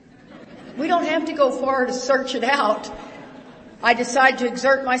morning? We don't have to go far to search it out. I decide to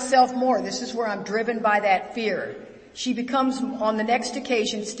exert myself more. This is where I'm driven by that fear. She becomes, on the next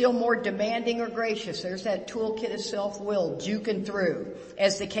occasion, still more demanding or gracious. There's that toolkit of self-will juking through,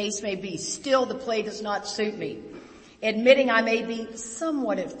 as the case may be. Still, the play does not suit me. Admitting I may be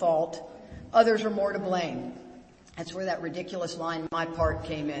somewhat at fault, others are more to blame. That's where that ridiculous line, my part,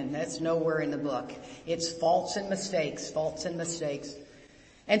 came in. That's nowhere in the book. It's faults and mistakes, faults and mistakes.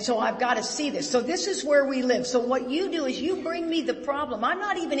 And so I've got to see this. So this is where we live. So what you do is you bring me the problem. I'm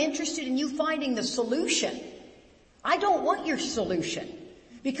not even interested in you finding the solution. I don't want your solution.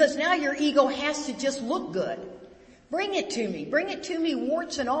 Because now your ego has to just look good. Bring it to me. Bring it to me,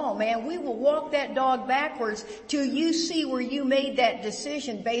 warts and all, man. We will walk that dog backwards till you see where you made that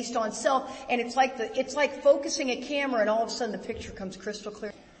decision based on self. And it's like focusing a camera and all of a sudden the picture comes crystal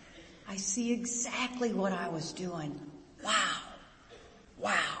clear. I see exactly what I was doing. Wow.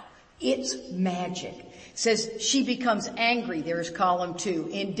 Wow. It's magic. It says she becomes angry. There's column 2.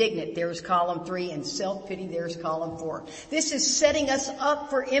 Indignant. There's column 3. And self-pity. There's column 4. This is setting us up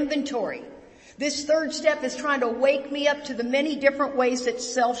for inventory. This third step is trying to wake me up to the many different ways that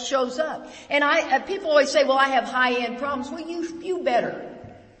self shows up. And people always say, well, I have high-end problems. Well, you better.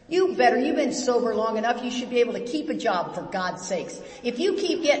 You better. You've been sober long enough. You should be able to keep a job, for God's sakes. If you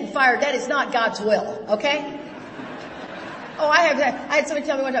keep getting fired, that is not God's will, okay? Oh, I had somebody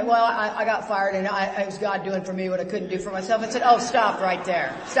tell me one time, well, I got fired and it was God doing for me what I couldn't do for myself. I said, oh, stop right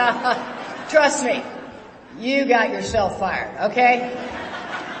there. Stop. Trust me. You got yourself fired, okay?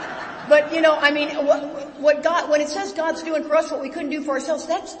 But, when it says God's doing for us what we couldn't do for ourselves,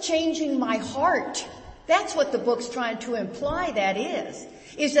 that's changing my heart. That's what the book's trying to imply that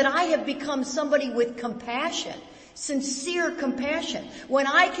is that I have become somebody with compassion, sincere compassion. When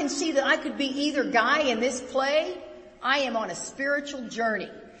I can see that I could be either guy in this play, I am on a spiritual journey.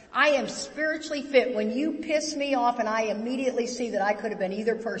 I am spiritually fit. When you piss me off and I immediately see that I could have been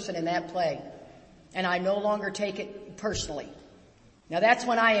either person in that play, and I no longer take it personally. Now that's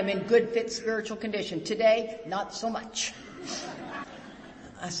when I am in good, fit spiritual condition. Today, not so much.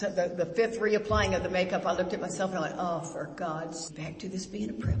 I said the fifth reapplying of the makeup, I looked at myself and I went, oh, for God's sake, back to this being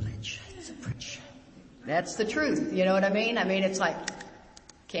a privilege. It's a privilege. That's the truth. You know what I mean? It's like,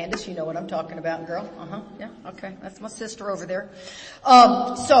 Candace, you know what I'm talking about, girl. Yeah, okay. That's my sister over there.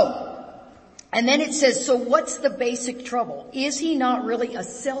 And then it says, so what's the basic trouble? Is he not really a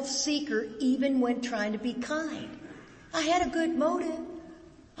self-seeker even when trying to be kind? I had a good motive.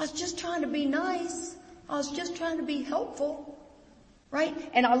 I was just trying to be nice. I was just trying to be helpful. Right?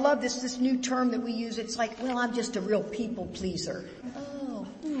 And I love this new term that we use. It's like, well, I'm just a real people pleaser. Oh,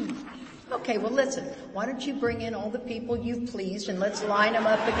 Okay, well listen, why don't you bring in all the people you've pleased and let's line them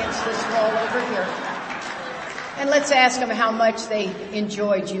up against this wall over here. And let's ask them how much they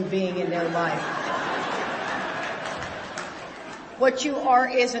enjoyed you being in their life. What you are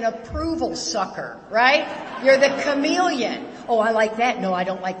is an approval sucker, right? You're the chameleon. Oh, I like that. No, I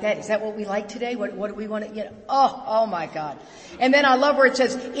don't like that. Is that what we like today? What do we want to, Oh my God. And then I love where it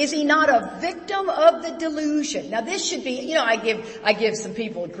says, is he not a victim of the delusion? Now this should be, I give some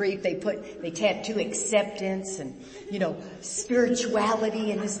people grief. They tattoo acceptance and,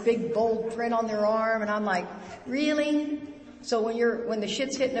 spirituality and this big bold print on their arm. And I'm like, really? So when the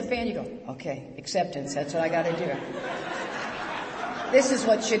shit's hitting the fan, you go, okay, acceptance. That's what I got to do. This is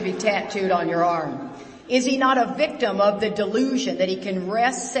what should be tattooed on your arm. Is he not a victim of the delusion that he can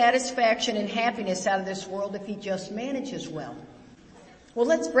wrest satisfaction and happiness out of this world if he just manages well? Well,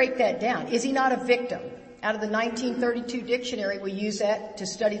 let's break that down. Is he not a victim? Out of the 1932 dictionary, we use that to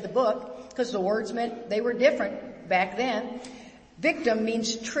study the book because the words meant they were different back then. Victim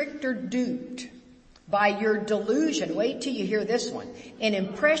means tricked or duped by your delusion. Wait till you hear this one. An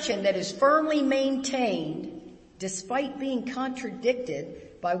impression that is firmly maintained despite being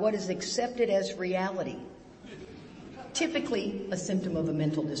contradicted by what is accepted as reality. Typically a symptom of a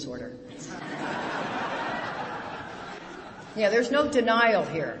mental disorder. Yeah, there's no denial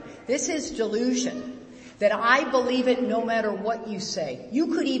here. This is delusion. That I believe it no matter what you say.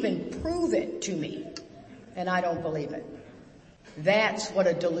 You could even prove it to me, and I don't believe it. That's what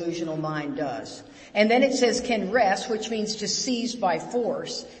a delusional mind does. And then it says can wrest, which means to seize by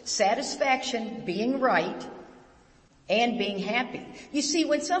force, satisfaction, being right, and being happy. You see,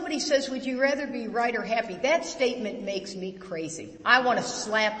 when somebody says, would you rather be right or happy? That statement makes me crazy. I want to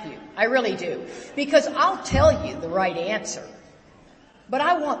slap you. I really do. Because I'll tell you the right answer. But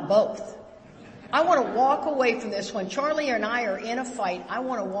I want both. I want to walk away from this. When Charlie and I are in a fight, I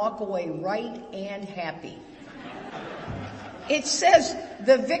want to walk away right and happy. It says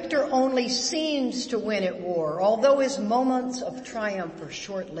the victor only seems to win at war, although his moments of triumph are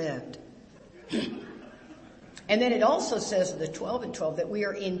short-lived. And then it also says in the 12 and 12 that we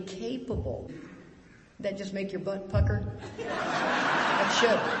are incapable. That just make your butt pucker? That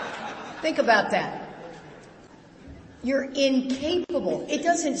should. Think about that. You're incapable. It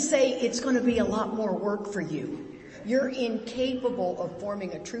doesn't say it's going to be a lot more work for you. you're incapable of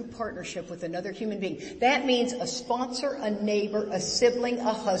forming a true partnership with another human being. That means a sponsor, a neighbor, a sibling,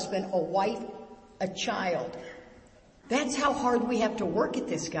 a husband, a wife, a child. That's how hard we have to work at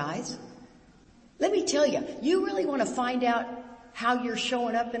this, guys. Let me tell you, you really want to find out how you're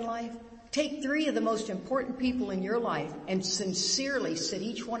showing up in life? Take 3 of the most important people in your life and sincerely sit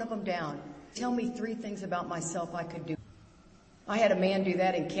each one of them down. Tell me 3 things about myself I could do. I had a man do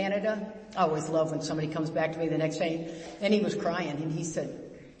that in Canada. I always love when somebody comes back to me the next day, and he was crying, and he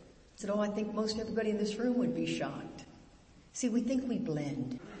said, oh, I think most everybody in this room would be shocked. See, we think we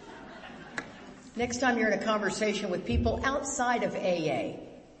blend. Next time you're in a conversation with people outside of AA,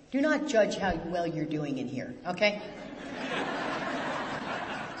 do not judge how well you're doing in here, okay?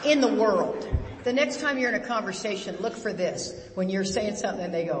 In the world. The next time you're in a conversation, look for this. When you're saying something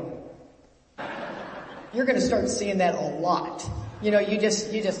and they go, you're going to start seeing that a lot. You know, you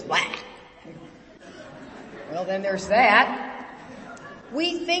just laugh. Well, then there's that.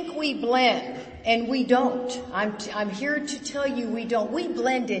 We think we blend, and we don't. I'm here to tell you we don't. We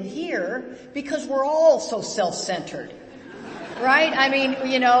blend in here because we're all so self-centered. Right? I mean,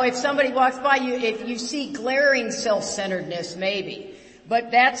 you know, if somebody walks by you, if you see glaring self-centeredness, maybe.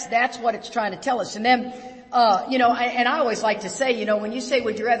 But that's what it's trying to tell us. And then, you know, and I always like to say, you know, when you say,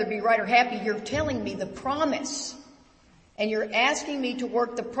 would you rather be right or happy, you're telling me the promise. And you're asking me to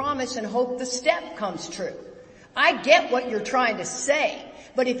work the promise and hope the step comes true. I get what you're trying to say,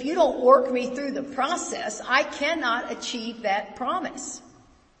 but if you don't work me through the process, I cannot achieve that promise.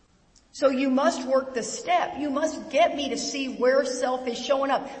 So you must work the step. You must get me to see where self is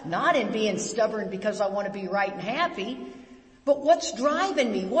showing up. Not in being stubborn because I want to be right and happy, but what's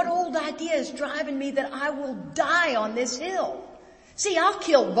driving me? What old idea is driving me that I will die on this hill? See, I'll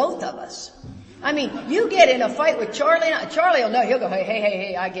kill both of us. I mean, you get in a fight with Charlie, Charlie will know, he'll go,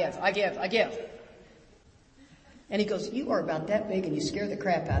 hey, I give. And he goes, you are about that big and you scare the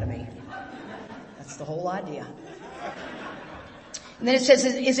crap out of me. That's the whole idea. And then it says,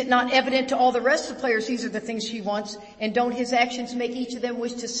 is it not evident to all the rest of the players these are the things she wants, and don't his actions make each of them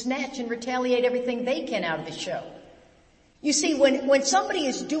wish to snatch and retaliate everything they can out of the show? You see, when somebody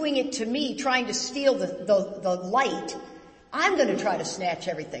is doing it to me, trying to steal the light, I'm going to try to snatch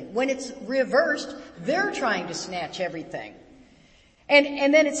everything. When it's reversed, they're trying to snatch everything.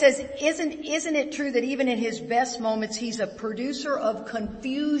 And then it says, isn't it true that even in his best moments, he's a producer of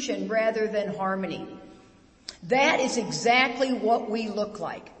confusion rather than harmony? That is exactly what we look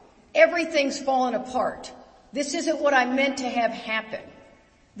like. Everything's fallen apart. This isn't what I meant to have happen.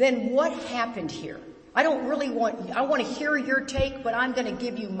 Then what happened here? I want to hear your take, but I'm going to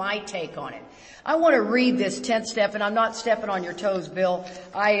give you my take on it. I want to read this 10th step, and I'm not stepping on your toes, Bill.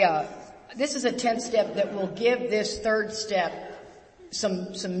 This is a 10th step that will give this 3rd step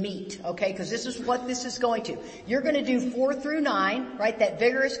some meat, okay? Because this is what this is going to. You're going to do 4 through 9, right? That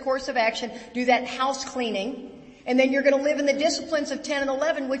vigorous course of action. Do that house cleaning. And then you're going to live in the disciplines of 10 and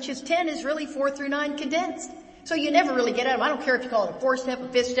 11, which is 10 is really 4 through 9 condensed. So you never really get out of them. I don't care if you call it a 4th step, a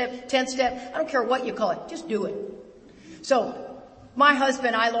 5th step, 10th step. I don't care what you call it. Just do it. So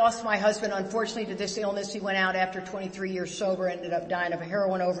I lost my husband, unfortunately, to this illness. He went out after 23 years sober, ended up dying of a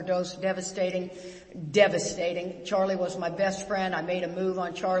heroin overdose. Devastating. Charlie was my best friend. I made a move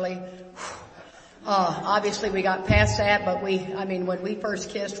on Charlie. Obviously we got past that, but when we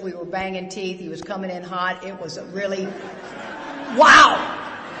first kissed, we were banging teeth. He was coming in hot. It was really, wow.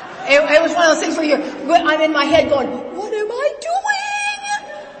 It was one of those things where I'm in my head going, what am I doing?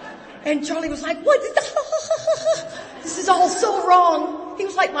 And Charlie was like, what? This is all so wrong. He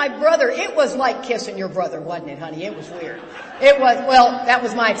was like my brother. It was like kissing your brother, wasn't it, honey? It was weird. That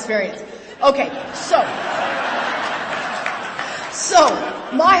was my experience. Okay, so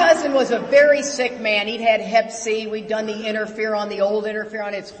my husband was a very sick man. He'd had Hep C. We'd done the the old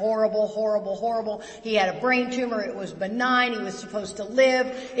interferon. It's horrible. He had a brain tumor. It was benign. He was supposed to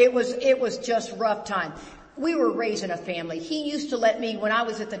live. It was just rough time. We were raising a family. He used to let me, when I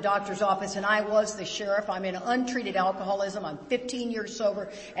was at the doctor's office and I was the sheriff, I'm in untreated alcoholism. I'm 15 years sober.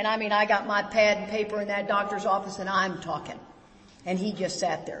 And I got my pad and paper in that doctor's office and I'm talking. And he just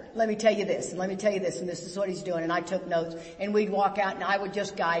sat there. Let me tell you this, and let me tell you this, and this is what he's doing. And I took notes, and we'd walk out, and I would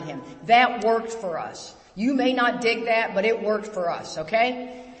just guide him. That worked for us. You may not dig that, but it worked for us,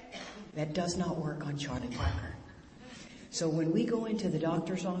 okay? That does not work on Charlie Parker. So when we go into the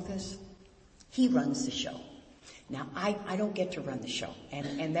doctor's office, he runs the show. Now, I don't get to run the show,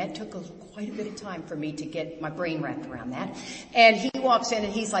 and that took quite a bit of time for me to get my brain wrapped around that. And he walks in,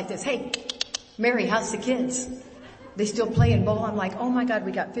 and he's like this, hey, Mary, how's the kids? They still playing ball. I'm like, oh my God,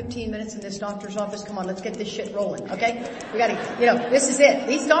 we got 15 minutes in this doctor's office. Come on, let's get this shit rolling, okay? We gotta, this is it.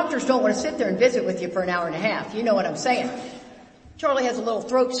 These doctors don't want to sit there and visit with you for an hour and a half. You know what I'm saying. Charlie has a little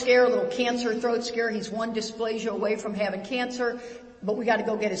throat scare, a little cancer throat scare. He's one dysplasia away from having cancer, but we gotta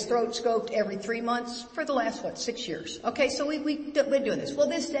go get his throat scoped every 3 months for the last, 6 years. Okay, so we've been doing this. Well,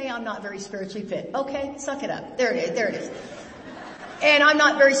 this day I'm not very spiritually fit. Okay, suck it up. There it is. And I'm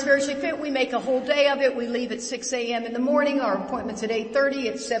not very spiritually fit. We make a whole day of it. We leave at 6 a.m. in the morning. Our appointment's at 8:30.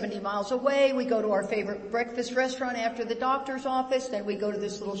 It's 70 miles away. We go to our favorite breakfast restaurant after the doctor's office. Then we go to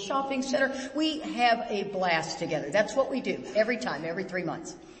this little shopping center. We have a blast together. That's what we do every time, every 3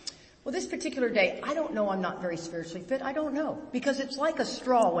 months. Well, this particular day, I don't know I'm not very spiritually fit. I don't know. Because it's like a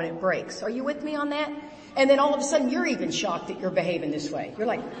straw when it breaks. Are you with me on that? And then all of a sudden you're even shocked that you're behaving this way. You're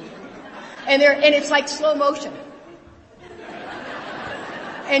like, and it's like slow motion.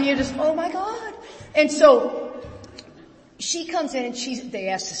 And you're just, oh my God. And so she comes in and they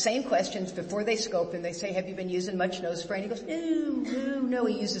ask the same questions before they scope him. They say, have you been using much nose spray? And he goes, no,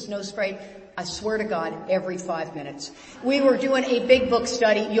 he uses nose spray. I swear to God, every 5 minutes. We were doing a big book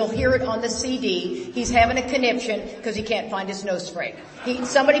study. You'll hear it on the CD. He's having a conniption because he can't find his nose spray.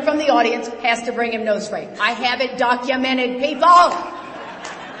 Somebody from the audience has to bring him nose spray. I have it documented, people.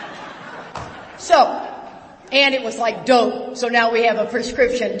 And it was like dope. So now we have a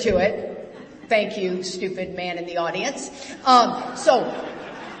prescription to it. Thank you, stupid man in the audience.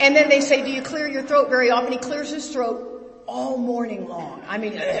 And then they say, do you clear your throat very often? He clears his throat all morning long. I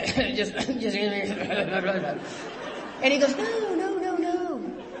mean, just, and he goes, no.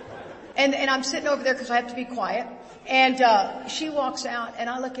 And I'm sitting over there because I have to be quiet. And she walks out and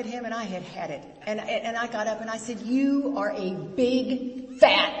I look at him and I had it. And I got up and I said, you are a big,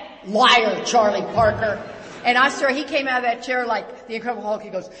 fat liar, Charlie Parker. And I swear he came out of that chair like the Incredible Hulk. He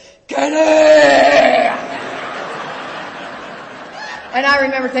goes, get it! And I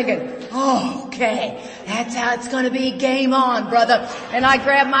remember thinking, oh, okay, that's how it's going to be. Game on, brother. And I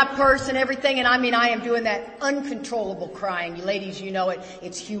grabbed my purse and everything. And I am doing that uncontrollable crying. You ladies, you know it.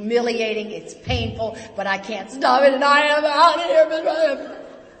 It's humiliating. It's painful, but I can't stop it. And I am out here.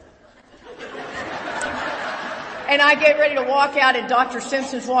 And I get ready to walk out and Dr.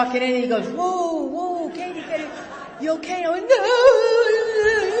 Simpson's walking in and he goes, whoa, Katie, you okay? I went,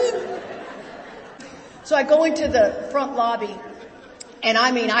 no. So I go into the front lobby and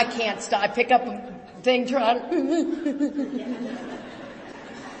I can't stop. I pick up a thing, try to,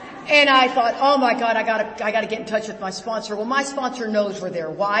 and I thought, oh my God, I gotta get in touch with my sponsor. Well, my sponsor knows we're there.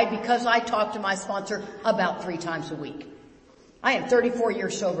 Why? Because I talk to my sponsor about 3 times a week. I am 34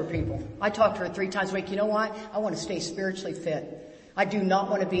 years sober, people. I talk to her 3 times a week. You know why? I want to stay spiritually fit. I do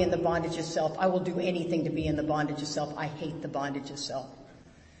not want to be in the bondage of self. I will do anything to be in the bondage of self. I hate the bondage of self.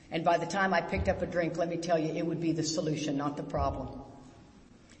 And by the time I picked up a drink, let me tell you, it would be the solution, not the problem.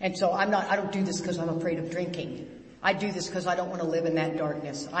 And so I don't do this because I'm afraid of drinking. I do this because I don't want to live in that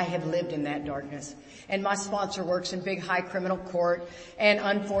darkness. I have lived in that darkness. And my sponsor works in big high criminal court. And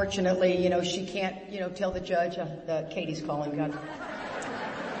unfortunately, she can't, tell the judge, Katie's calling, God.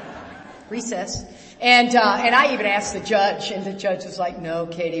 Recess. And I even asked the judge, and the judge was like, no,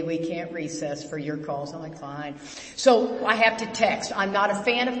 Katie, we can't recess for your calls. I'm like, fine. So I have to text. I'm not a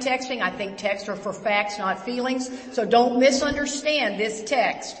fan of texting. I think texts are for facts, not feelings. So don't misunderstand this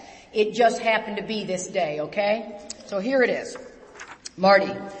text. It just happened to be this day, okay? So here it is.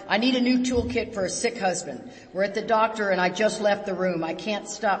 Marty, I need a new toolkit for a sick husband. We're at the doctor and I just left the room. I can't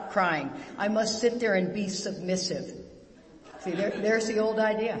stop crying. I must sit there and be submissive. See, there's the old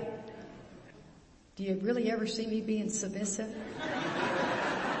idea. Do you really ever see me being submissive?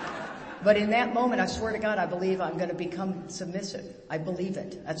 But in that moment, I swear to God, I believe I'm going to become submissive. I believe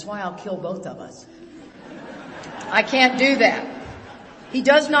it. That's why I'll kill both of us. I can't do that. He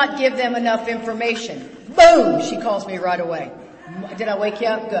does not give them enough information. Boom! She calls me right away. Did I wake you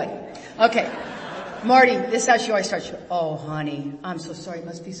up? Good. Okay. Marty, this is how she always starts. She goes, oh, honey, I'm so sorry. It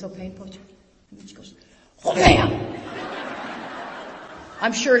must be so painful. And then she goes, oh, bam!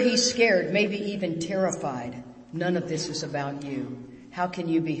 I'm sure he's scared, maybe even terrified. None of this is about you. How can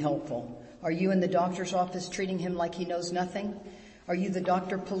you be helpful? Are you in the doctor's office treating him like he knows nothing? Are you the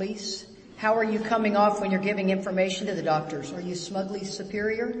doctor police? How are you coming off when you're giving information to the doctors? Are you smugly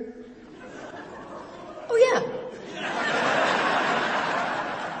superior? Oh yeah.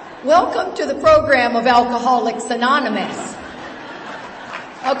 Welcome to the program of Alcoholics Anonymous.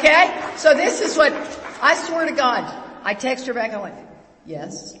 Okay? So this is what, I swear to God, I text her back, I went,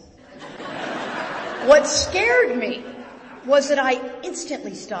 yes. What scared me was that I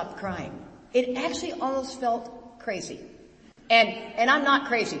instantly stopped crying. It actually almost felt crazy. And I'm not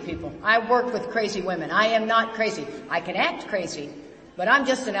crazy, people. I work with crazy women. I am not crazy. I can act crazy, but I'm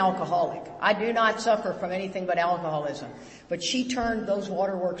just an alcoholic. I do not suffer from anything but alcoholism. But she turned those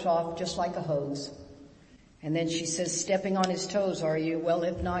waterworks off just like a hose. And then she says, stepping on his toes, are you? Well,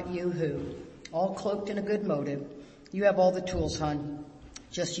 if not you, who? All cloaked in a good motive. You have all the tools, hon.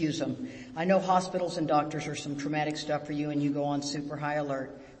 Just use them. I know hospitals and doctors are some traumatic stuff for you and you go on super high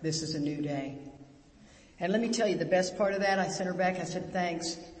alert. This is a new day. And let me tell you the best part of that, I sent her back, I said,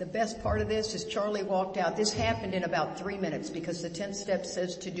 thanks. The best part of this is Charlie walked out. This happened in about 3 minutes because the 10th step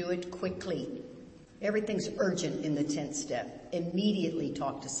says to do it quickly. Everything's urgent in the 10th step. Immediately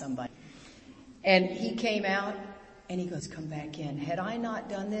talk to somebody. And he came out and he goes, come back in. Had I not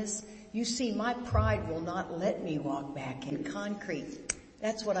done this, you see, my pride will not let me walk back in concrete.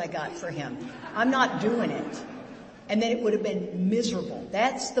 That's what I got for him. I'm not doing it. And then it would have been miserable.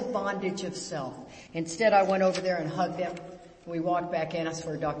 That's the bondage of self. Instead, I went over there and hugged him. We walked back in. I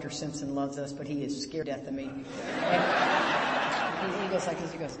swear Dr. Simpson loves us, but he is scared to death of me. And he goes like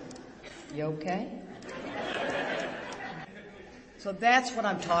this. He goes, you okay? So that's what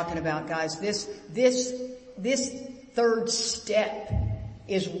I'm talking about, guys. This third step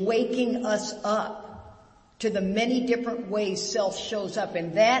is waking us up to the many different ways self shows up.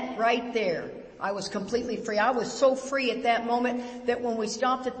 And that right there, I was completely free. I was so free at that moment that when we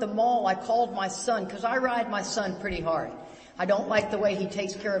stopped at the mall, I called my son because I ride my son pretty hard. I don't like the way he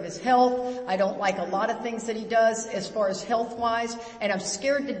takes care of his health. I don't like a lot of things that he does as far as health-wise. And I'm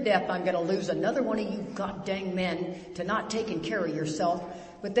scared to death I'm going to lose another one of you goddamn men to not taking care of yourself.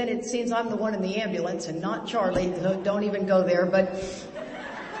 But then it seems I'm the one in the ambulance and not Charlie. Don't even go there. But,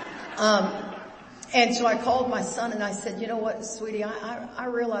 and so I called my son and I said, you know what, sweetie, I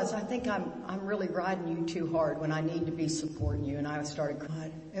realize I think I'm really riding you too hard when I need to be supporting you. And I started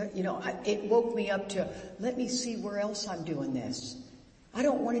crying. You know, it woke me up to, let me see where else I'm doing this. I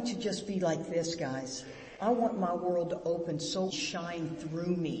don't want it to just be like this, guys. I want my world to open so shine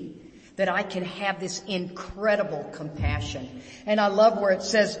through me that I can have this incredible compassion. And I love where it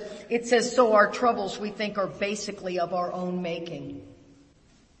says, so our troubles we think are basically of our own making.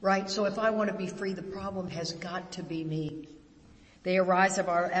 Right? So if I want to be free, the problem has got to be me. They arise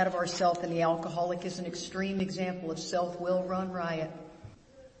out of ourself, and the alcoholic is an extreme example of self-will run riot.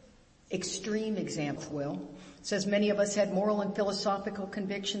 Extreme example of will. It says many of us had moral and philosophical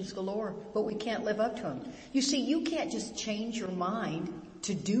convictions galore, but we can't live up to them. You see, you can't just change your mind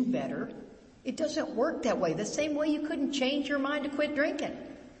to do better. It doesn't work that way. The same way you couldn't change your mind to quit drinking.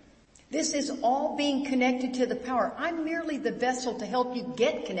 This is all being connected to the power. I'm merely the vessel to help you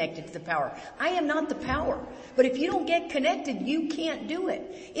get connected to the power. I am not the power. But if you don't get connected, you can't do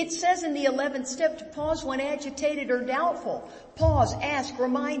it. It says in the 11th step to pause when agitated or doubtful. Pause, ask,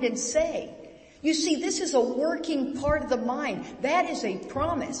 remind, and say. You see, this is a working part of the mind. That is a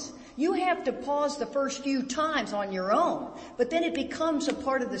promise. You have to pause the first few times on your own, but then it becomes a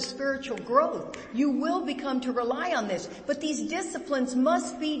part of the spiritual growth. You will become to rely on this, but these disciplines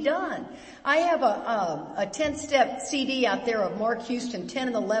must be done. I have a 10th step CD out there of Mark Houston, 10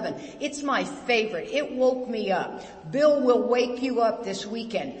 and 11. It's my favorite. It woke me up. Bill will wake you up this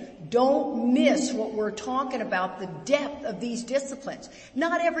weekend. Don't miss what we're talking about, the depth of these disciplines.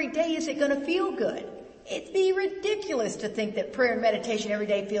 Not every day is it going to feel good. It'd be ridiculous to think that prayer and meditation every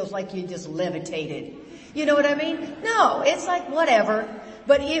day feels like you just levitated. You know what I mean? No, it's like whatever,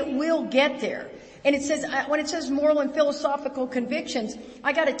 but it will get there. And it says, when it says moral and philosophical convictions,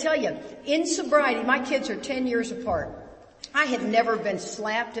 I gotta tell you, in sobriety, my kids are 10 years apart. I had never been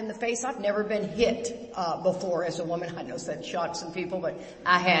slapped in the face. I've never been hit before as a woman. I know that shocks some people, but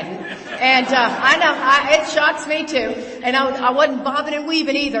I hadn't. And I know it shocks me too. And I wasn't bobbing and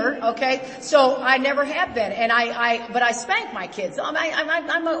weaving either. Okay, so I never have been. And but I spank my kids.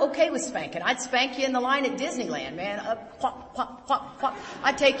 I'm okay with spanking. I'd spank you in the line at Disneyland, man. Pop, pop, pop, pop.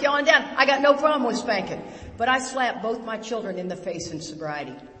 I'd take you on down. I got no problem with spanking. But I slapped both my children in the face in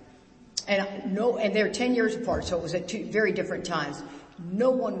sobriety. And they're 10 years apart, so it was at two very different times. No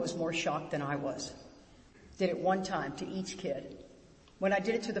one was more shocked than I was. Did it one time to each kid. When I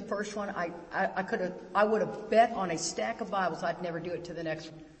did it to the first one, I would have bet on a stack of Bibles I'd never do it to the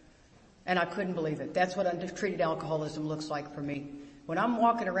next one. And I couldn't believe it. That's what untreated alcoholism looks like for me. When I'm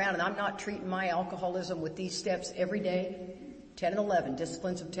walking around and I'm not treating my alcoholism with these steps every day, 10 and 11,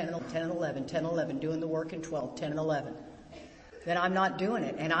 disciplines of 10 and 11, 10 and 11, doing the work in 12, 10 and 11. Then I'm not doing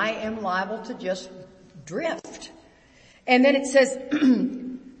it. And I am liable to just drift. And then it says,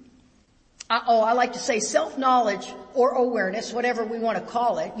 I like to say self-knowledge or awareness, whatever we want to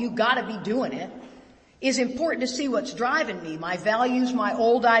call it. You gotta be doing it. is important to see what's driving me. My values, my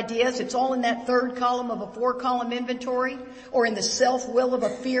old ideas, it's all in that third column of a 4-column inventory, or in the self-will of a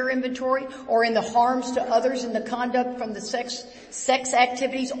fear inventory, or in the harms to others in the conduct from the sex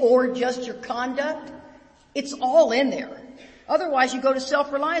activities, or just your conduct. It's all in there. Otherwise you go to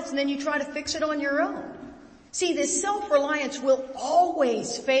self-reliance and then you try to fix it on your own. See, this self-reliance will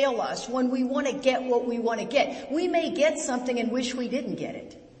always fail us when we want to get what we want to get. We may get something and wish we didn't get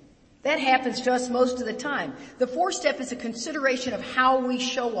it. That happens to us most of the time. The 4th step is a consideration of how we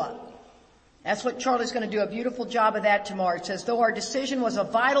show up. That's what Charlie's going to do a beautiful job of that tomorrow. It says, though our decision was a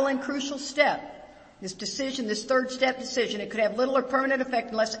vital and crucial step, this decision, this 3rd step decision, it could have little or permanent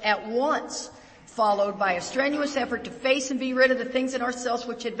effect unless at once followed by a strenuous effort to face and be rid of the things in ourselves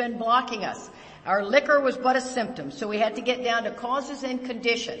which had been blocking us. Our liquor was but a symptom, so we had to get down to causes and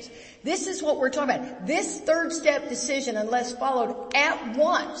conditions. This is what we're talking about. This 3rd step decision, unless followed at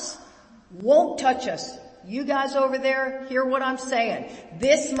once, won't touch us. You guys over there, hear what I'm saying.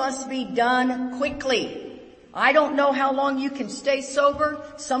 This must be done quickly. I don't know how long you can stay sober.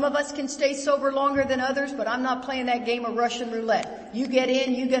 Some of us can stay sober longer than others, but I'm not playing that game of Russian roulette. You get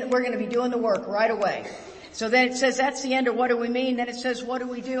in, we're going to be doing the work right away. So then it says that's the end of what do we mean. Then it says what do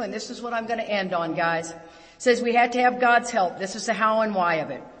we do? And this is what I'm going to end on, guys. It says we had to have God's help. This is the how and why of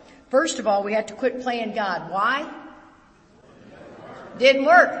it. First of all, we had to quit playing God. Why? Didn't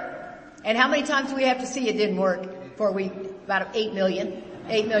work. And how many times do we have to see it didn't work? About 8 million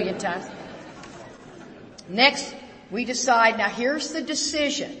times. Next, we decide, now here's the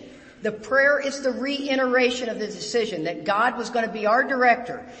decision. The prayer is the reiteration of the decision that God was going to be our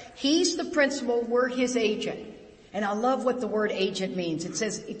director. He's the principal, we're His agent. And I love what the word agent means. It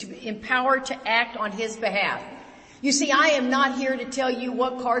says to empower to act on His behalf. You see, I am not here to tell you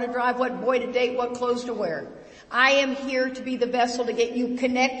what car to drive, what boy to date, what clothes to wear. I am here to be the vessel to get you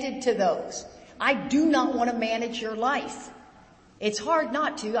connected to those. I do not want to manage your life. It's hard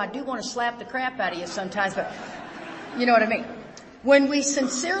not to. I do want to slap the crap out of you sometimes, but you know what I mean. When we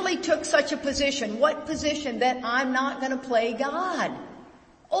sincerely took such a position, what position? That I'm not going to play God.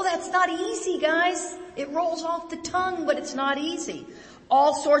 Oh, that's not easy, guys. It rolls off the tongue, but it's not easy.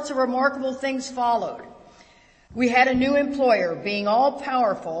 All sorts of remarkable things followed. We had a new employer, being all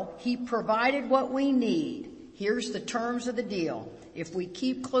powerful. He provided what we need. Here's the terms of the deal. If we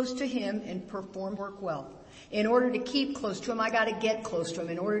keep close to Him and perform work well. In order to keep close to Him, I got to get close to Him.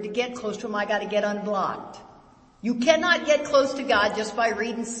 In order to get close to Him, I got to get unblocked. You cannot get close to God just by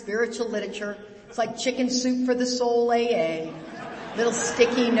reading spiritual literature. It's like chicken soup for the soul AA. Little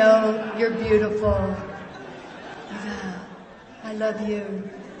sticky note, you're beautiful. Yeah, I love you.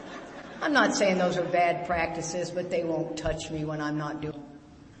 I'm not saying those are bad practices, but they won't touch me when I'm not doing it.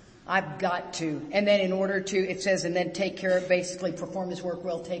 I've got to. And then in order to, it says, and then take care of, basically perform His work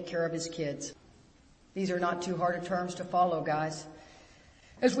well, take care of His kids. These are not too hard of terms to follow, guys.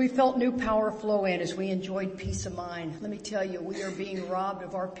 As we felt new power flow in, as we enjoyed peace of mind, let me tell you, we are being robbed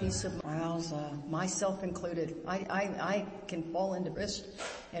of our peace of mind, myself included. I can fall into this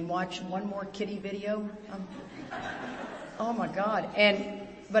and watch one more kitty video. Oh my God.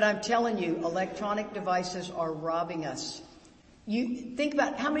 But I'm telling you, electronic devices are robbing us. You think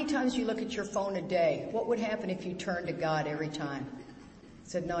about how many times you look at your phone a day. What would happen if you turned to God every time?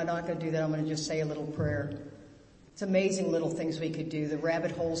 Said, no, I'm not going to do that. I'm going to just say a little prayer. It's amazing little things we could do. The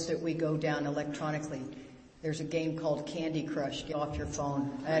rabbit holes that we go down electronically. There's a game called Candy Crush. Get off your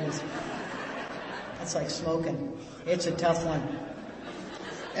phone. That's like smoking. It's a tough one.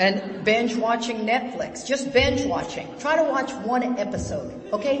 And binge watching Netflix. Just binge watching. Try to watch one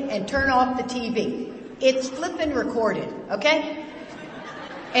episode, okay? And turn off the TV. It's flippin' recorded, okay?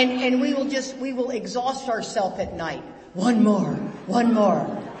 And we will exhaust ourselves at night. One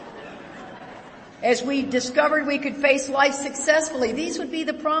more. As we discovered we could face life successfully, these would be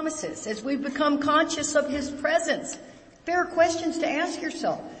the promises. As we become conscious of His presence, there are questions to ask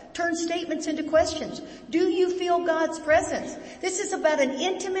yourself. Turn statements into questions. Do you feel God's presence? This is about an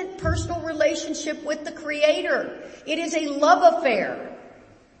intimate, personal relationship with the Creator. It is a love affair.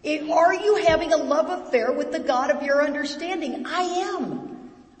 Are you having a love affair with the God of your understanding? I am.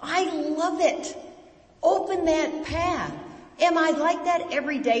 I love it. Open that path. Am I like that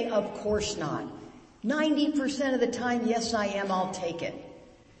every day? Of course not. 90% of the time, yes, I am. I'll take it.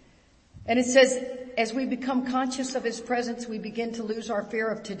 And it says, as we become conscious of His presence, we begin to lose our fear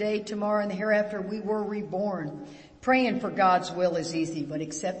of today, tomorrow, and the hereafter. We were reborn. Praying for God's will is easy, but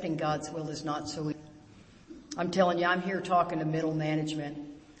accepting God's will is not so easy. I'm telling you, I'm here talking to middle management.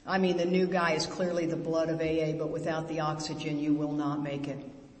 I mean, the new guy is clearly the blood of AA, but without the oxygen, you will not make it.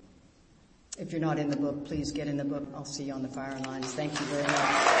 If you're not in the book, please get in the book. I'll see you on the fire lines. Thank you very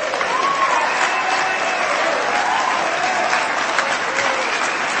much.